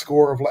box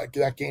score of like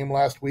that game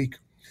last week,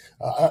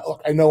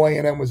 I know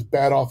A&M was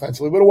bad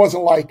offensively, but it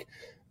wasn't like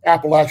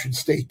Appalachian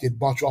State did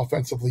much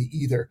offensively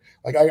either.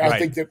 Like I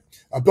think that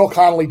Bill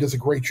Connolly does a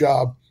great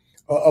job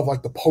of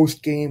like the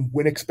post-game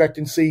win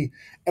expectancy,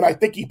 and I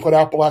think he put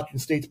Appalachian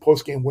State's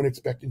post-game win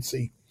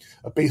expectancy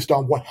based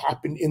on what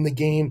happened in the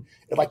game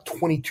at like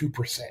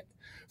 22%.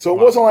 So it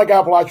wasn't like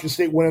Appalachian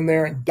State went in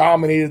there and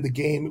dominated the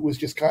game. It was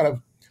just kind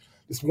of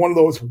just one of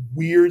those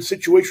weird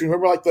situations.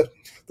 Remember like the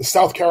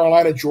South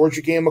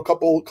Carolina-Georgia game a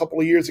couple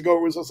of years ago?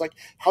 It was just like,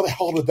 how the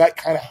hell did that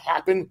kind of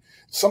happen?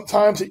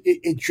 Sometimes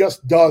it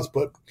just does,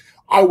 but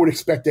I would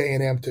expect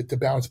A&M to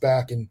bounce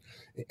back and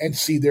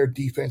see their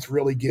defense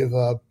really give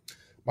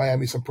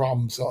Miami some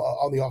problems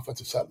on the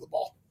offensive side of the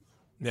ball.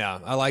 Yeah,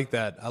 I like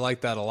that. I like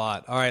that a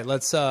lot. All right,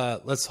 let's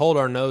hold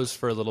our nose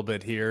for a little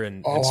bit here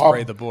and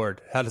spray the board.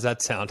 How does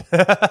that sound?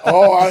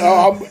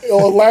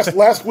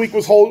 Last week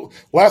was hold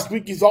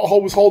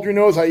your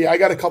nose. I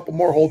got a couple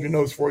more hold your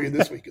nose for you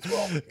this week as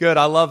well. Good,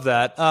 I love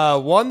that.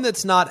 One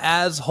that's not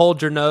as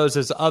hold your nose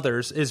as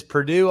others is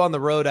Purdue on the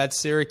road at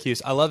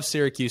Syracuse. I love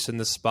Syracuse in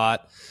this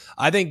spot.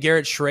 I think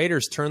Garrett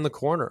Schrader's turned the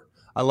corner.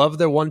 I love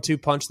their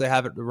 1-2 punch they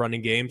have at the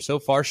running game. So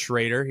far,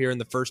 Schrader, here in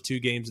the first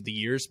 2 games of the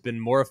year, has been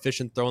more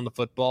efficient throwing the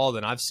football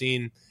than I've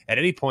seen at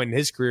any point in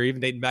his career,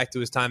 even dating back to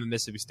his time at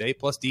Mississippi State.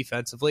 Plus,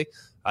 defensively,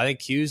 I think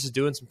Hughes is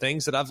doing some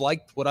things that I've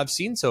liked what I've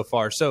seen so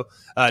far. So,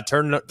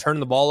 turn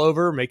the ball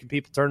over, making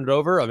people turn it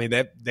over. I mean,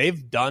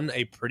 they've done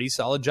a pretty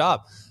solid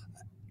job.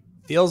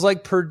 Feels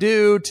like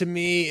Purdue, to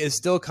me, is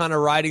still kind of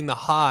riding the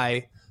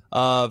high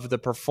of the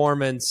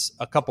performance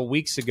a couple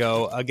weeks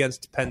ago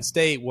against Penn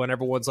State when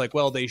everyone's like,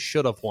 well, they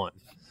should have won.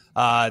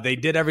 They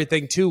did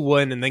everything to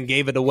win and then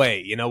gave it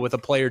away, with a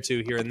play or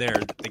two here and there.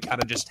 They kind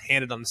of just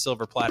handed on the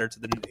silver platter to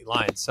the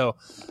Lions. So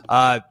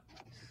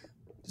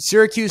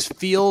Syracuse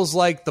feels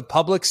like the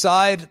public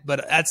side,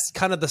 but that's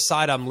kind of the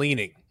side I'm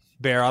leaning.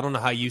 Bear, I don't know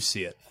how you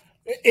see it.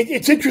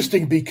 It's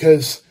interesting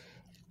because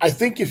I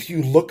think if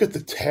you look at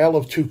the tale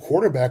of 2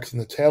 quarterbacks and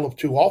the tale of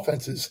 2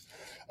 offenses,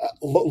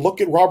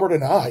 look at Robert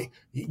and I.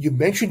 You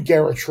mentioned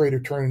Garrett Schrader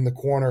turning the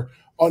corner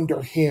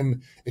under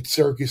him at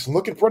Syracuse. And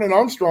look at Brennan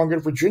Armstrong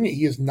at Virginia.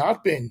 He has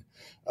not been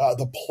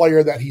the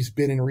player that he's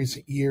been in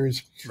recent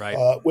years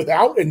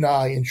without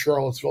Anai in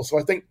Charlottesville. So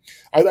I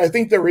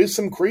think there is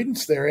some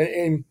credence there.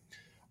 And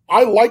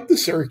I like the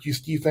Syracuse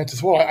defense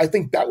as well. I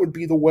think that would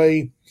be the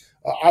way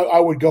I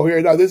would go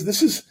here. Now,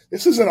 this is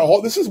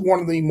one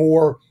of the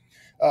more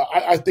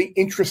I think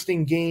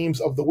interesting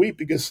games of the week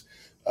because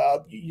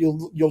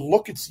you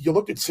look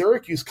at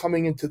Syracuse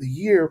coming into the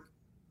year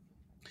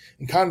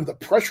and kind of the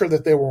pressure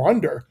that they were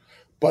under,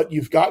 but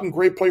you've gotten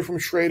great play from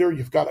Schrader.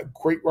 You've got a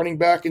great running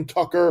back in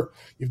Tucker.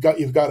 You've got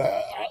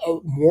a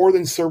more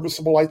than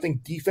serviceable, I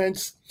think,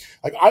 defense.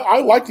 Like I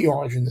like the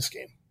Orange in this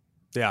game.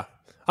 Yeah,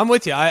 I'm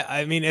with you.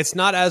 I mean, it's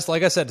not as,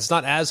 like I said, it's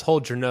not as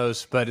hold your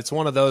nose, but it's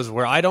one of those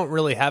where I don't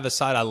really have a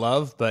side I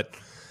love, but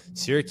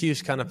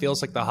Syracuse kind of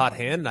feels like the hot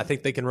hand, and I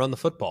think they can run the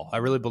football. I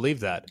really believe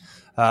that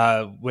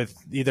with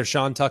either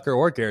Sean Tucker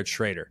or Garrett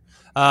Schrader.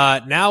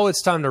 Now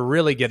it's time to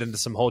really get into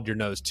some hold your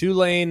nose.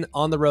 Tulane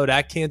on the road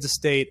at Kansas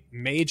State.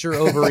 Major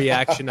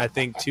overreaction, I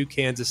think, to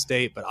Kansas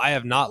State, but I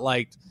have not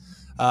liked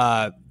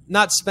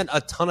not spent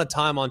a ton of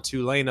time on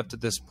Tulane up to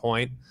this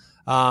point.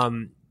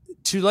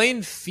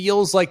 Tulane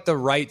feels like the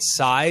right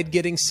side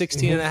getting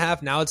 16 and a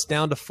half. Now it's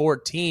down to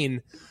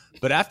 14.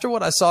 But after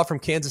what I saw from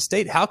Kansas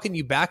State, how can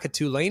you back a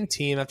Tulane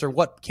team after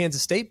what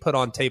Kansas State put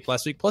on tape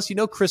last week? Plus,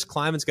 Chris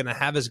Kleiman's going to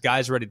have his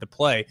guys ready to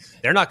play.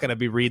 They're not going to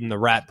be reading the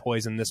rat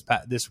poison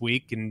this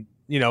week and,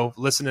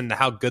 listening to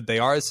how good they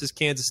are. This is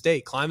Kansas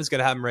State. Kleiman's going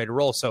to have them ready to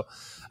roll. So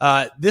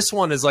this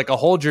one is like a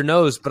hold your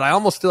nose, but I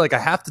almost feel like I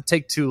have to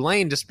take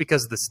Tulane just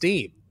because of the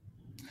steam.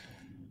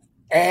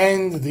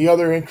 And the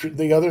other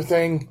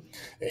thing,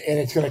 and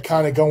it's going to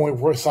kind of go in,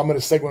 so I'm going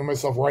to segue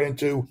myself right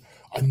into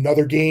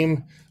another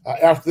game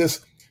after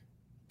this.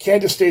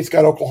 Kansas State's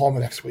got Oklahoma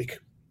next week.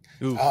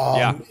 Ooh,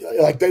 yeah.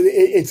 Like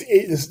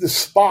it's the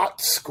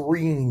spot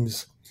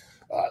screams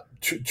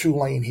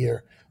Tulane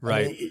here.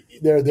 Right. I mean,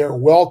 they're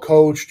well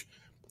coached.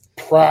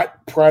 Pratt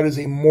is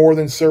a more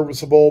than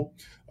serviceable,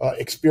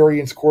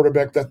 experienced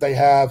quarterback that they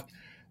have.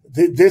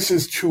 This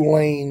is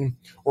Tulane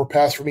or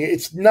pass for me.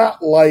 It's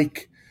not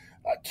like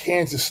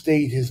Kansas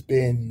State has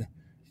been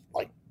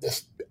like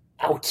this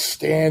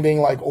outstanding,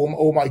 like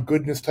oh my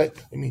goodness type.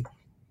 I mean,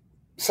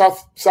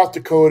 South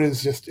Dakota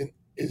is just an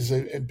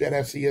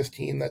FCS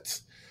team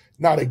that's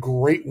not a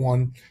great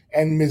one,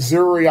 and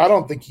Missouri. I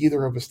don't think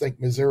either of us think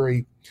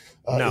Missouri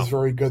is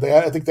very good.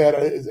 I think they had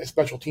a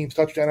special teams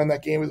touchdown in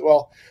that game as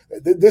well.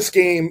 This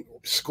game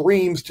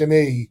screams to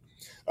me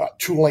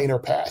Tulane or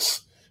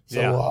pass.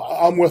 So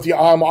I'm with you.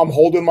 I'm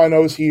holding my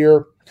nose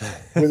here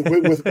with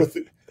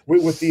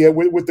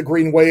the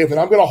green wave, and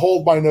I'm going to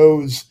hold my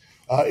nose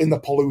in the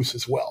Palouse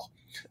as well.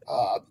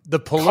 The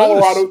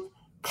Palouse,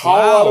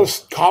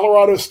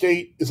 Colorado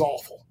State is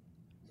awful.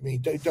 I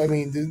mean,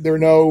 there are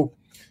no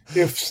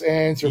ifs,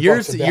 ands, or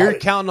buts about You're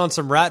it. counting on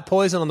some rat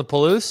poison on the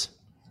Palouse?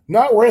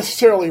 Not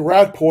necessarily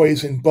rat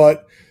poison,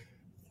 but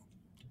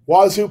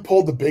Wazoo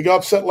pulled the big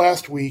upset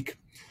last week.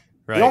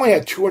 Right. They only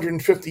had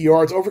 250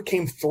 yards,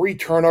 overcame 3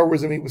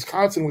 turnovers. I mean,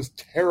 Wisconsin was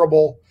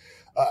terrible.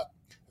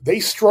 They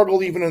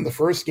struggled even in the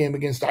first game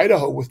against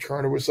Idaho with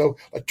turnovers. So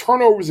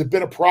turnovers have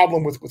been a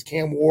problem with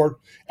Cam Ward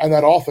and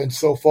that offense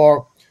so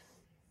far.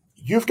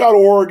 You've got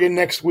Oregon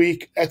next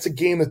week. That's a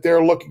game that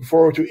they're looking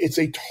forward to. It's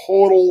a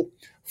total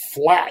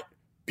flat,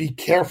 be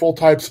careful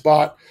type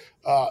spot.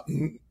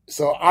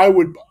 So I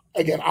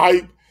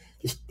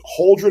just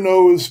hold your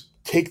nose,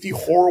 take the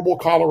horrible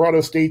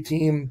Colorado State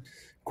team,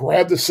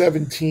 grab the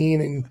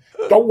 17, and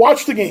don't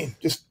watch the game.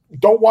 Just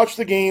don't watch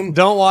the game.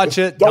 Don't watch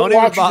it. Don't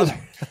even bother.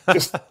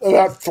 Just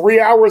about 3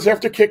 hours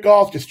after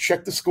kickoff, just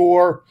check the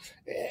score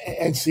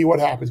and see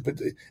what happens.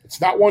 But it's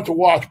not one to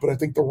watch, but I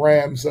think the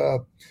Rams,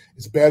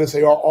 as bad as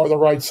they are the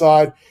right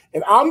side.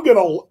 And I'm going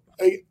to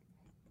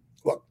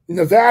look,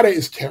 Nevada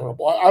is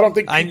terrible. I don't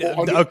think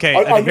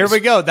here we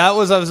go. I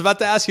was about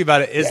to ask you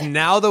about it. Is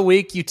now the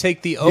week you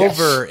take the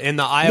over in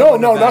the Iowa?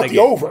 No, not the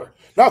over.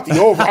 Not the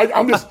over.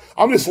 I'm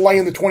just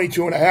laying the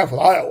 22.5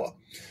 with Iowa.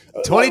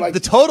 The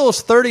total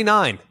is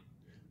 39.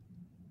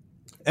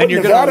 And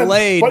you're going to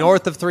lay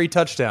north of 3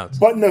 touchdowns.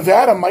 But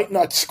Nevada might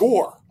not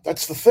score.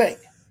 That's the thing.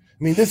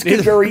 I mean, this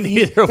could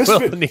neither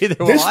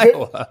will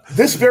Iowa.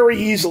 This very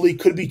easily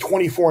could be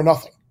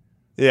 24-0.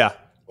 Yeah.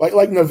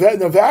 Like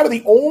Nevada,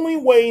 the only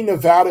way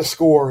Nevada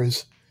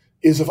scores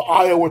is if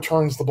Iowa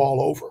turns the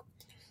ball over.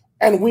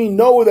 And we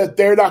know that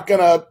they're not going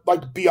to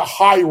be a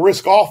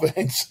high-risk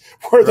offense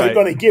where they're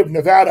going to give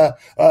Nevada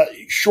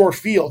short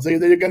fields. They're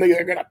going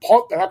to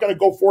punt. They're not going to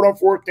go for it on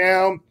fourth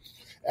down.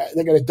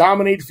 They're going to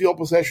dominate field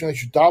possession. They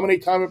should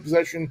dominate time of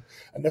possession.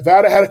 And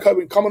Nevada had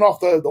coming off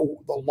the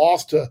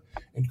loss to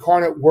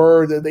Incarnate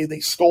Word. They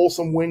stole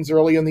some wins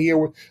early in the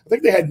year. I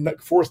think they had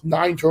forced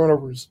 9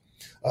 turnovers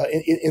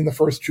in the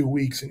first 2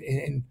 weeks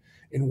and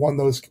won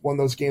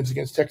those games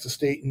against Texas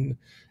State and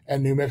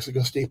New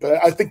Mexico State.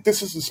 But I think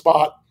this is the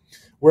spot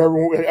where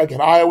everyone,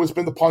 again, Iowa's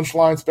been the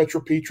punchline.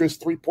 Petro Petras,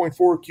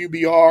 3.4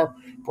 QBR,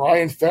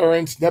 Brian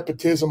Ferentz,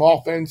 nepotism,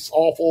 offense,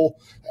 awful.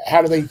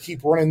 How do they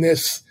keep running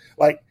this?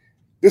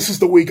 This is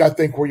the week, I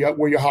think, where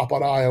you hop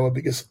on Iowa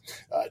because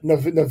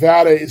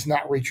Nevada is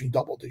not reaching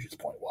double digits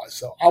point-wise.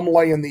 So I'm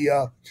laying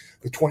the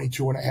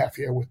 22.5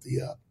 here with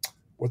the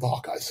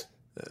Hawkeyes.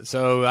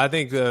 So I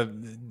think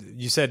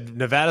you said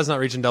Nevada's not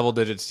reaching double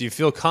digits. Do you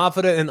feel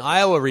confident in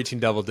Iowa reaching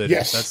double digits?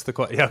 Yes. That's the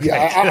question. Okay.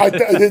 Yeah,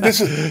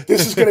 this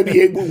is going to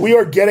be we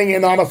are getting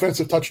an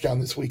unoffensive touchdown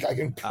this week. I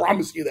can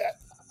promise you that.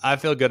 I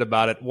feel good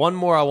about it. One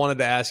more I wanted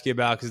to ask you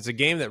about because it's a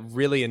game that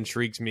really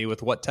intrigues me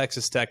with what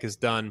Texas Tech has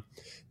done.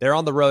 They're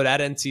on the road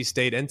at NC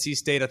State. NC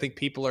State, I think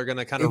people are going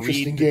to kind of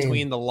read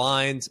between the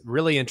lines.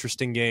 Really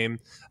interesting game.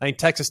 I think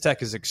Texas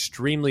Tech is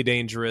extremely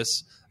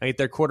dangerous. I think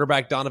their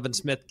quarterback, Donovan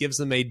Smith, gives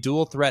them a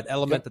dual threat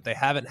element that they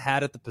haven't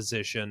had at the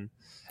position.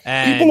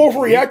 And people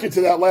overreacted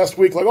to that last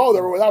week. They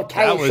were without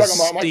Tyler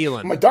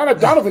Shuckman.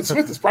 Donovan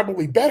Smith is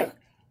probably better.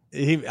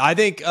 I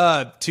think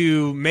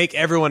to make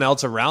everyone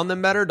else around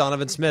them better,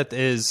 Donovan Smith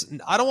is,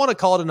 I don't want to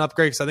call it an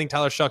upgrade because I think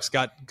Tyler Shuck's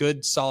got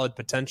good, solid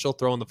potential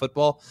throwing the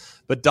football.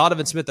 But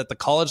Donovan Smith at the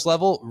college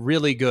level,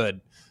 really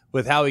good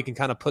with how he can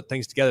kind of put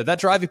things together. That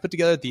drive he put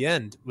together at the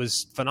end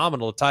was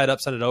phenomenal to tie it up,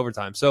 send it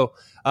overtime. So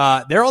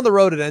they're on the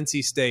road at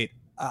NC State.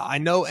 I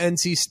know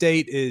NC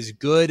State is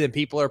good, and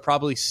people are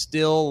probably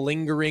still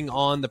lingering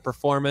on the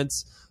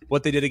performance,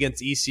 what they did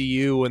against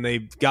ECU when they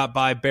got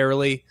by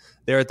barely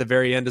there at the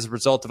very end as a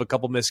result of a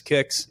couple missed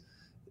kicks.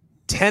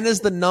 10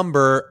 is the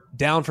number,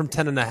 down from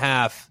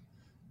 10.5.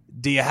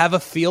 Do you have a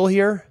feel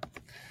here?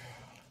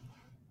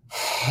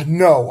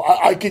 No,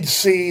 I could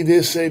see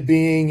this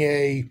being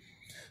a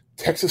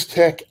Texas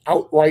Tech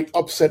outright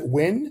upset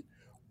win,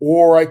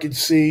 or I could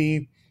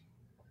see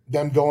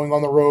them going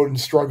on the road and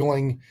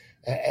struggling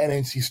and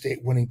NC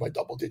State winning by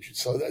double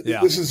digits. So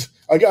This is,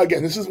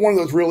 again, this is one of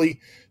those really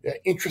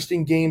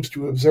interesting games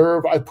to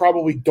observe. I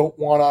probably don't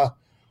want to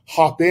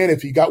hop in.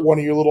 If you got one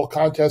of your little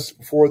contests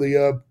before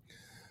the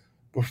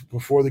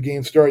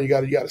game started, you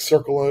got to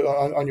circle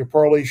on your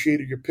parlay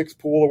sheet or your picks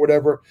pool or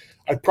whatever.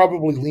 I'd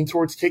probably lean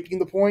towards taking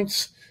the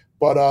points,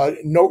 but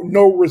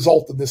no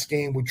result in this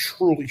game would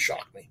truly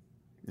shock me.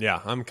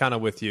 Yeah, I'm kind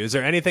of with you. Is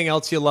there anything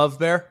else you love,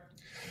 Bear?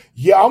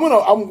 Yeah,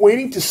 I'm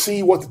waiting to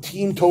see what the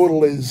team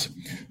total is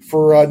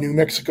for New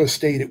Mexico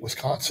State at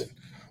Wisconsin.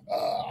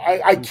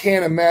 I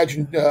can't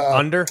imagine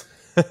under.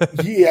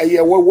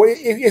 Yeah. Well,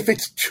 if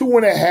it's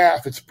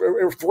 2.5,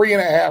 or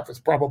 3.5, it's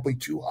probably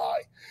too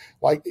high.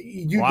 Like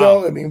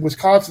Wow. I mean,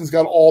 Wisconsin's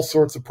got all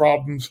sorts of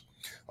problems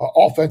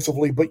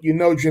offensively, but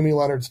Jimmy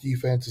Leonard's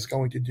defense is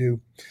going to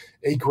do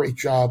a great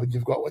job, and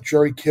you've got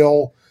Jerry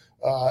Kill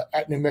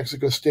at New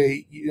Mexico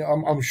State.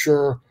 I'm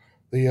sure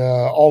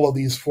all of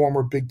these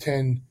former Big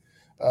Ten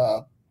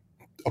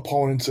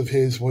opponents of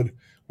his would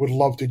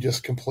love to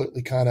just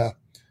completely kind of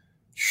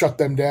shut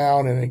them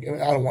down,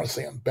 and I don't want to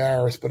say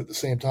embarrass, but at the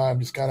same time,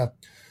 just kind of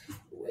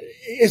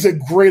is a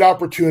great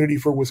opportunity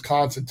for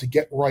Wisconsin to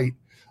get right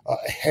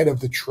ahead of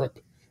the trip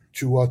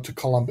to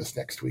Columbus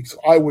next week. So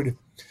I would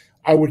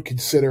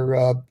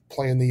consider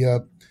playing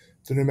the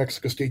New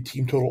Mexico State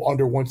team total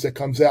under once that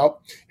comes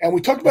out. And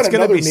we talked about it's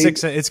another.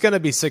 It's going to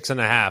be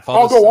 6.5.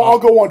 I'll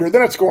go under.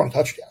 They're not scoring a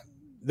touchdown.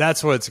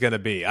 That's what it's going to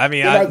be. I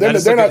mean,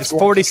 it's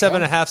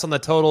 47.5 on the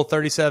total,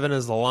 37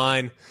 is the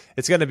line.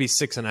 It's going to be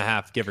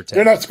 6.5, give or take.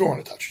 They're not scoring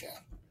a touchdown.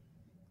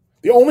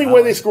 The only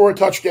way they score a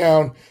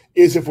touchdown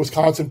is if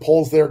Wisconsin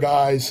pulls their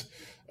guys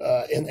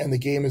and the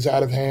game is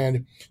out of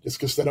hand, just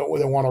because they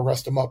want to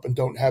rest them up and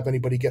don't have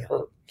anybody get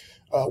hurt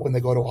when they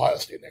go to Ohio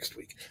State next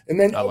week. And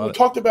then we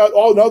talked about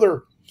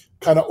another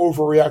kind of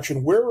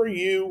overreaction. Where are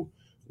you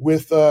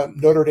with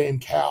Notre Dame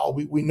Cal?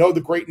 We know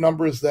the great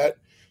numbers that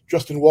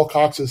Justin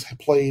Wilcox has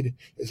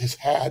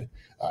had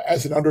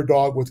as an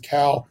underdog with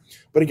Cal.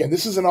 But again,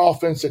 this is an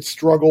offense that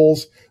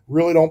struggles,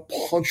 really don't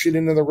punch it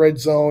into the red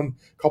zone.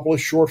 A couple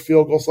of short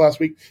field goals last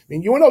week. I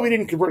mean, UNLV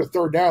didn't convert a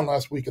third down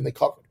last week, and they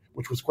covered,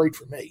 which was great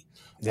for me.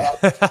 Yeah.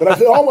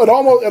 But it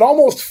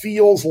almost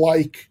feels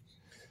like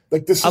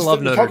this is. I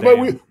love Notre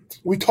Dame.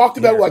 We talked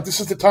about like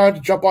this is the time to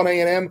jump on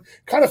A&M.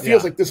 Kind of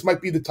feels like this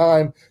might be the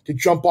time to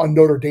jump on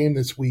Notre Dame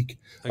this week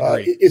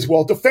as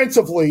well.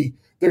 Defensively,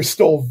 they're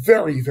still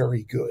very,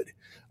 very good.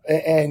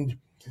 And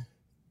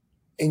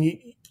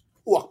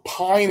look,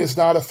 Pine is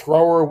not a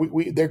thrower.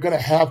 They're going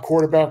to have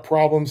quarterback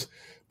problems.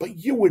 But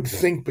you would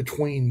think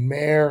between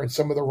Mayer and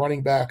some of the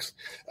running backs,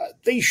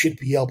 they should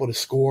be able to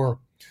score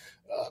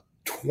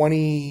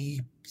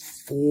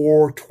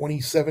 24,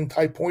 27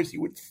 type points,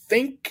 you would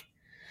think.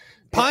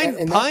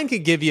 Pine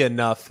could give you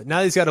enough. Now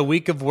that he's got a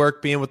week of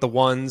work being with the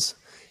ones,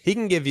 he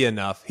can give you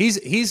enough.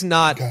 He's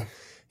not going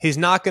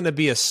to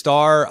be a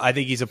star. I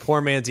think he's a poor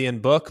man's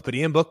Ian Book, but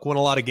Ian Book won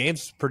a lot of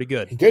games. Pretty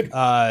good. He did.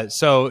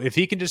 So if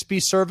he can just be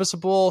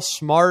serviceable,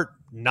 smart,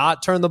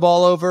 not turn the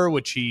ball over,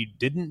 which he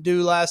didn't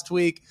do last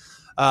week,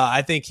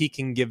 I think he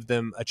can give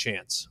them a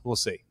chance. We'll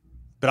see.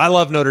 But I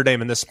love Notre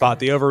Dame in this spot.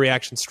 The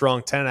overreaction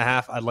strong,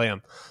 10.5. I'd lay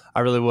them. I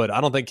really would.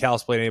 I don't think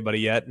Cal's played anybody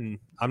yet, and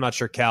I'm not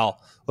sure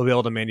Cal will be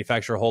able to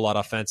manufacture a whole lot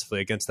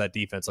offensively against that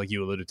defense like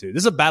you alluded to.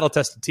 This is a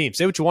battle-tested team.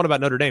 Say what you want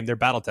about Notre Dame. They're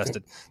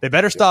battle-tested. They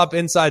better stop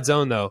inside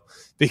zone, though,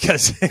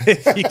 because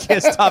if you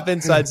can't stop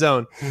inside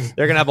zone,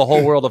 they're going to have a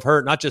whole world of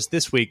hurt, not just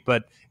this week,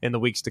 but in the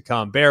weeks to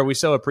come. Bear, we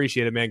so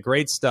appreciate it, man.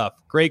 Great stuff.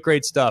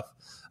 Great stuff.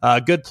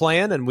 Good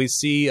plan, and we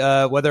see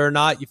whether or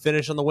not you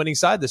finish on the winning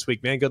side this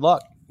week, man. Good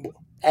luck.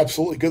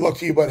 Absolutely. Good luck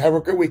to you, bud. Have a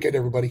great weekend,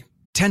 everybody.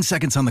 10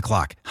 seconds on the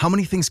clock. How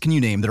many things can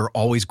you name that are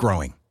always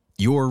growing?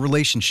 Your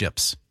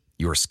relationships,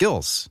 your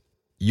skills,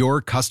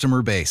 your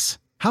customer base.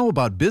 How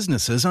about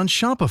businesses on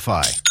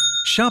Shopify?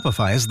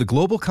 Shopify is the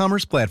global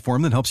commerce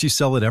platform that helps you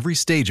sell at every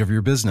stage of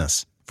your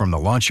business. From the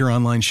launch your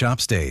online shop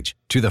stage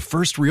to the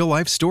first real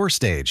life store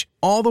stage,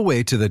 all the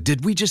way to the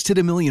did we just hit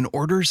a million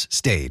orders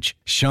stage.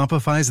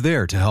 Shopify's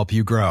there to help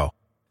you grow.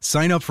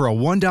 Sign up for a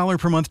 $1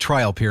 per month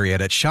trial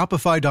period at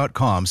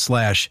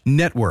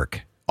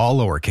shopify.com/network, all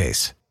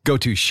lowercase. Go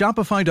to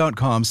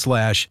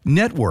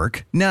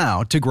shopify.com/network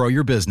now to grow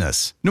your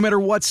business, no matter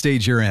what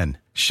stage you're in.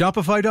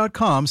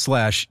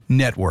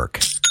 Shopify.com/network.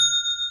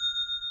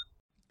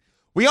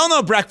 We all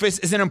know breakfast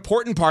is an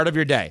important part of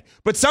your day,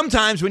 but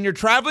sometimes when you're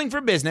traveling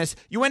for business,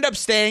 you end up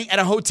staying at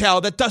a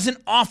hotel that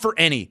doesn't offer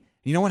any.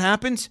 You know what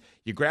happens?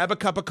 You grab a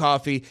cup of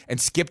coffee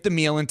and skip the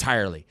meal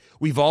entirely.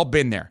 We've all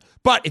been there.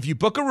 But if you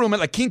book a room at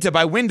La Quinta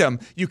by Wyndham,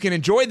 you can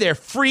enjoy their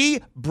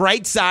free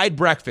Bright Side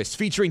breakfast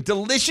featuring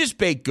delicious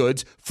baked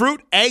goods,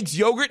 fruit, eggs,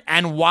 yogurt,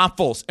 and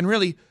waffles. And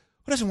really,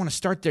 who doesn't want to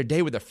start their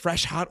day with a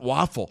fresh, hot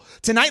waffle?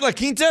 Tonight, La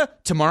Quinta,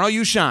 tomorrow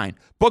you shine.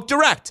 Book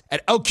direct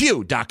at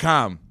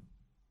lq.com.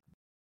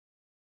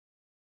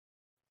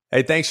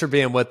 Hey, thanks for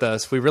being with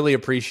us. We really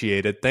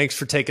appreciate it. Thanks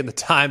for taking the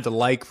time to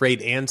like,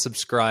 rate, and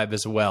subscribe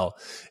as well.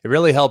 It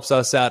really helps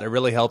us out. It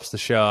really helps the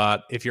show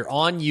out. If you're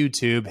on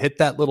YouTube, hit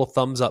that little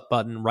thumbs up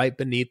button right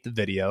beneath the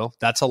video.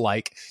 That's a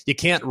like. You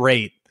can't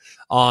rate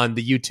on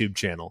the YouTube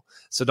channel,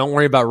 so don't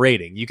worry about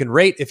rating. You can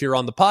rate if you're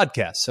on the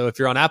podcast. So if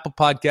you're on Apple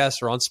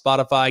Podcasts or on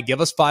Spotify,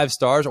 give us 5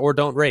 stars or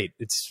don't rate.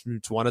 It's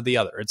one or the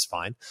other. It's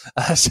fine.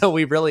 So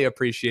we really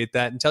appreciate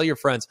that. And tell your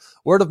friends.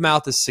 Word of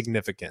mouth is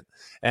significant.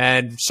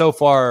 And so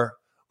far,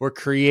 we're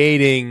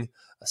creating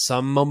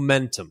some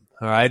momentum.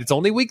 All right. It's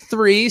only week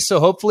 3. So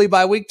hopefully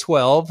by week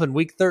 12 and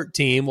week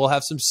 13, we'll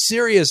have some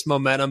serious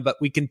momentum. But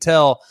we can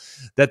tell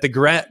that the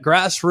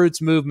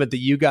grassroots movement that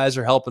you guys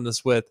are helping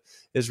us with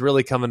is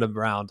really coming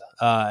around.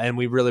 And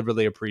we really,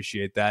 really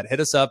appreciate that. Hit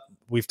us up.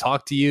 We've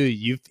talked to you.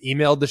 You've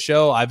emailed the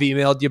show. I've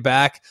emailed you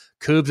back.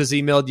 Coobs has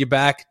emailed you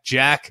back.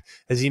 Jack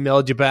has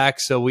emailed you back.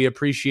 So we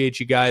appreciate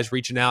you guys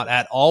reaching out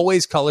at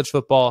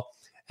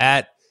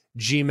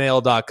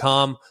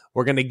alwayscollegefootball@gmail.com.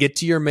 We're going to get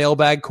to your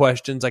mailbag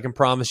questions. I can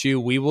promise you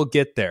we will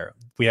get there.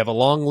 We have a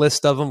long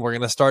list of them. We're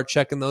going to start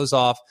checking those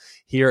off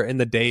here in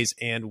the days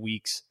and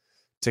weeks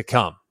to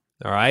come.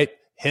 All right.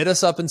 Hit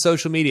us up in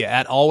social media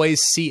at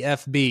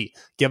alwaysCFB.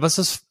 Give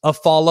us a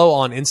follow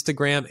on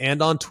Instagram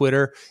and on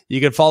Twitter. You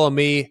can follow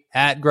me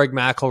at Greg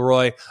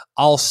McElroy.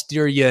 I'll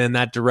steer you in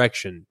that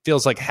direction.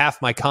 Feels like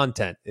half my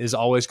content is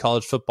always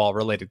college football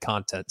related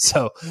content.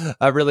 So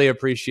I really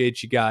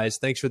appreciate you guys.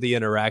 Thanks for the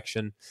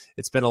interaction.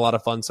 It's been a lot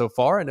of fun so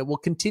far, and it will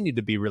continue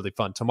to be really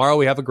fun. Tomorrow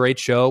we have a great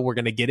show. We're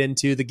going to get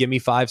into the Gimme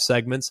 5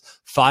 segments,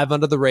 5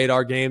 under the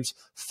radar games,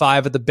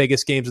 5 of the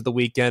biggest games of the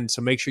weekend.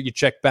 So make sure you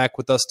check back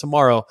with us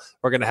tomorrow.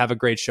 We're going to have a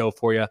great show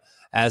for you,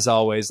 as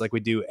always, like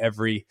we do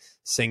every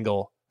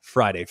single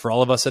Friday. For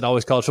all of us at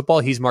Always College Football,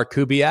 he's Mark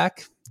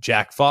Kubiak,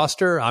 Jack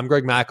Foster. I'm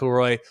Greg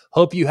McElroy.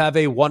 Hope you have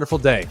a wonderful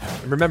day.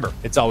 And remember,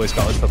 it's always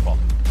college football.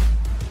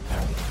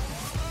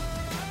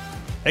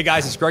 Hey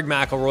guys, it's Greg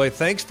McElroy.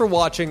 Thanks for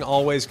watching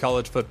Always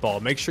College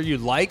Football. Make sure you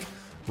like,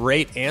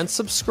 rate, and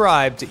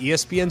subscribe to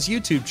ESPN's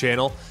YouTube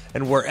channel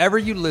and wherever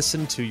you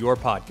listen to your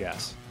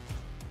podcasts.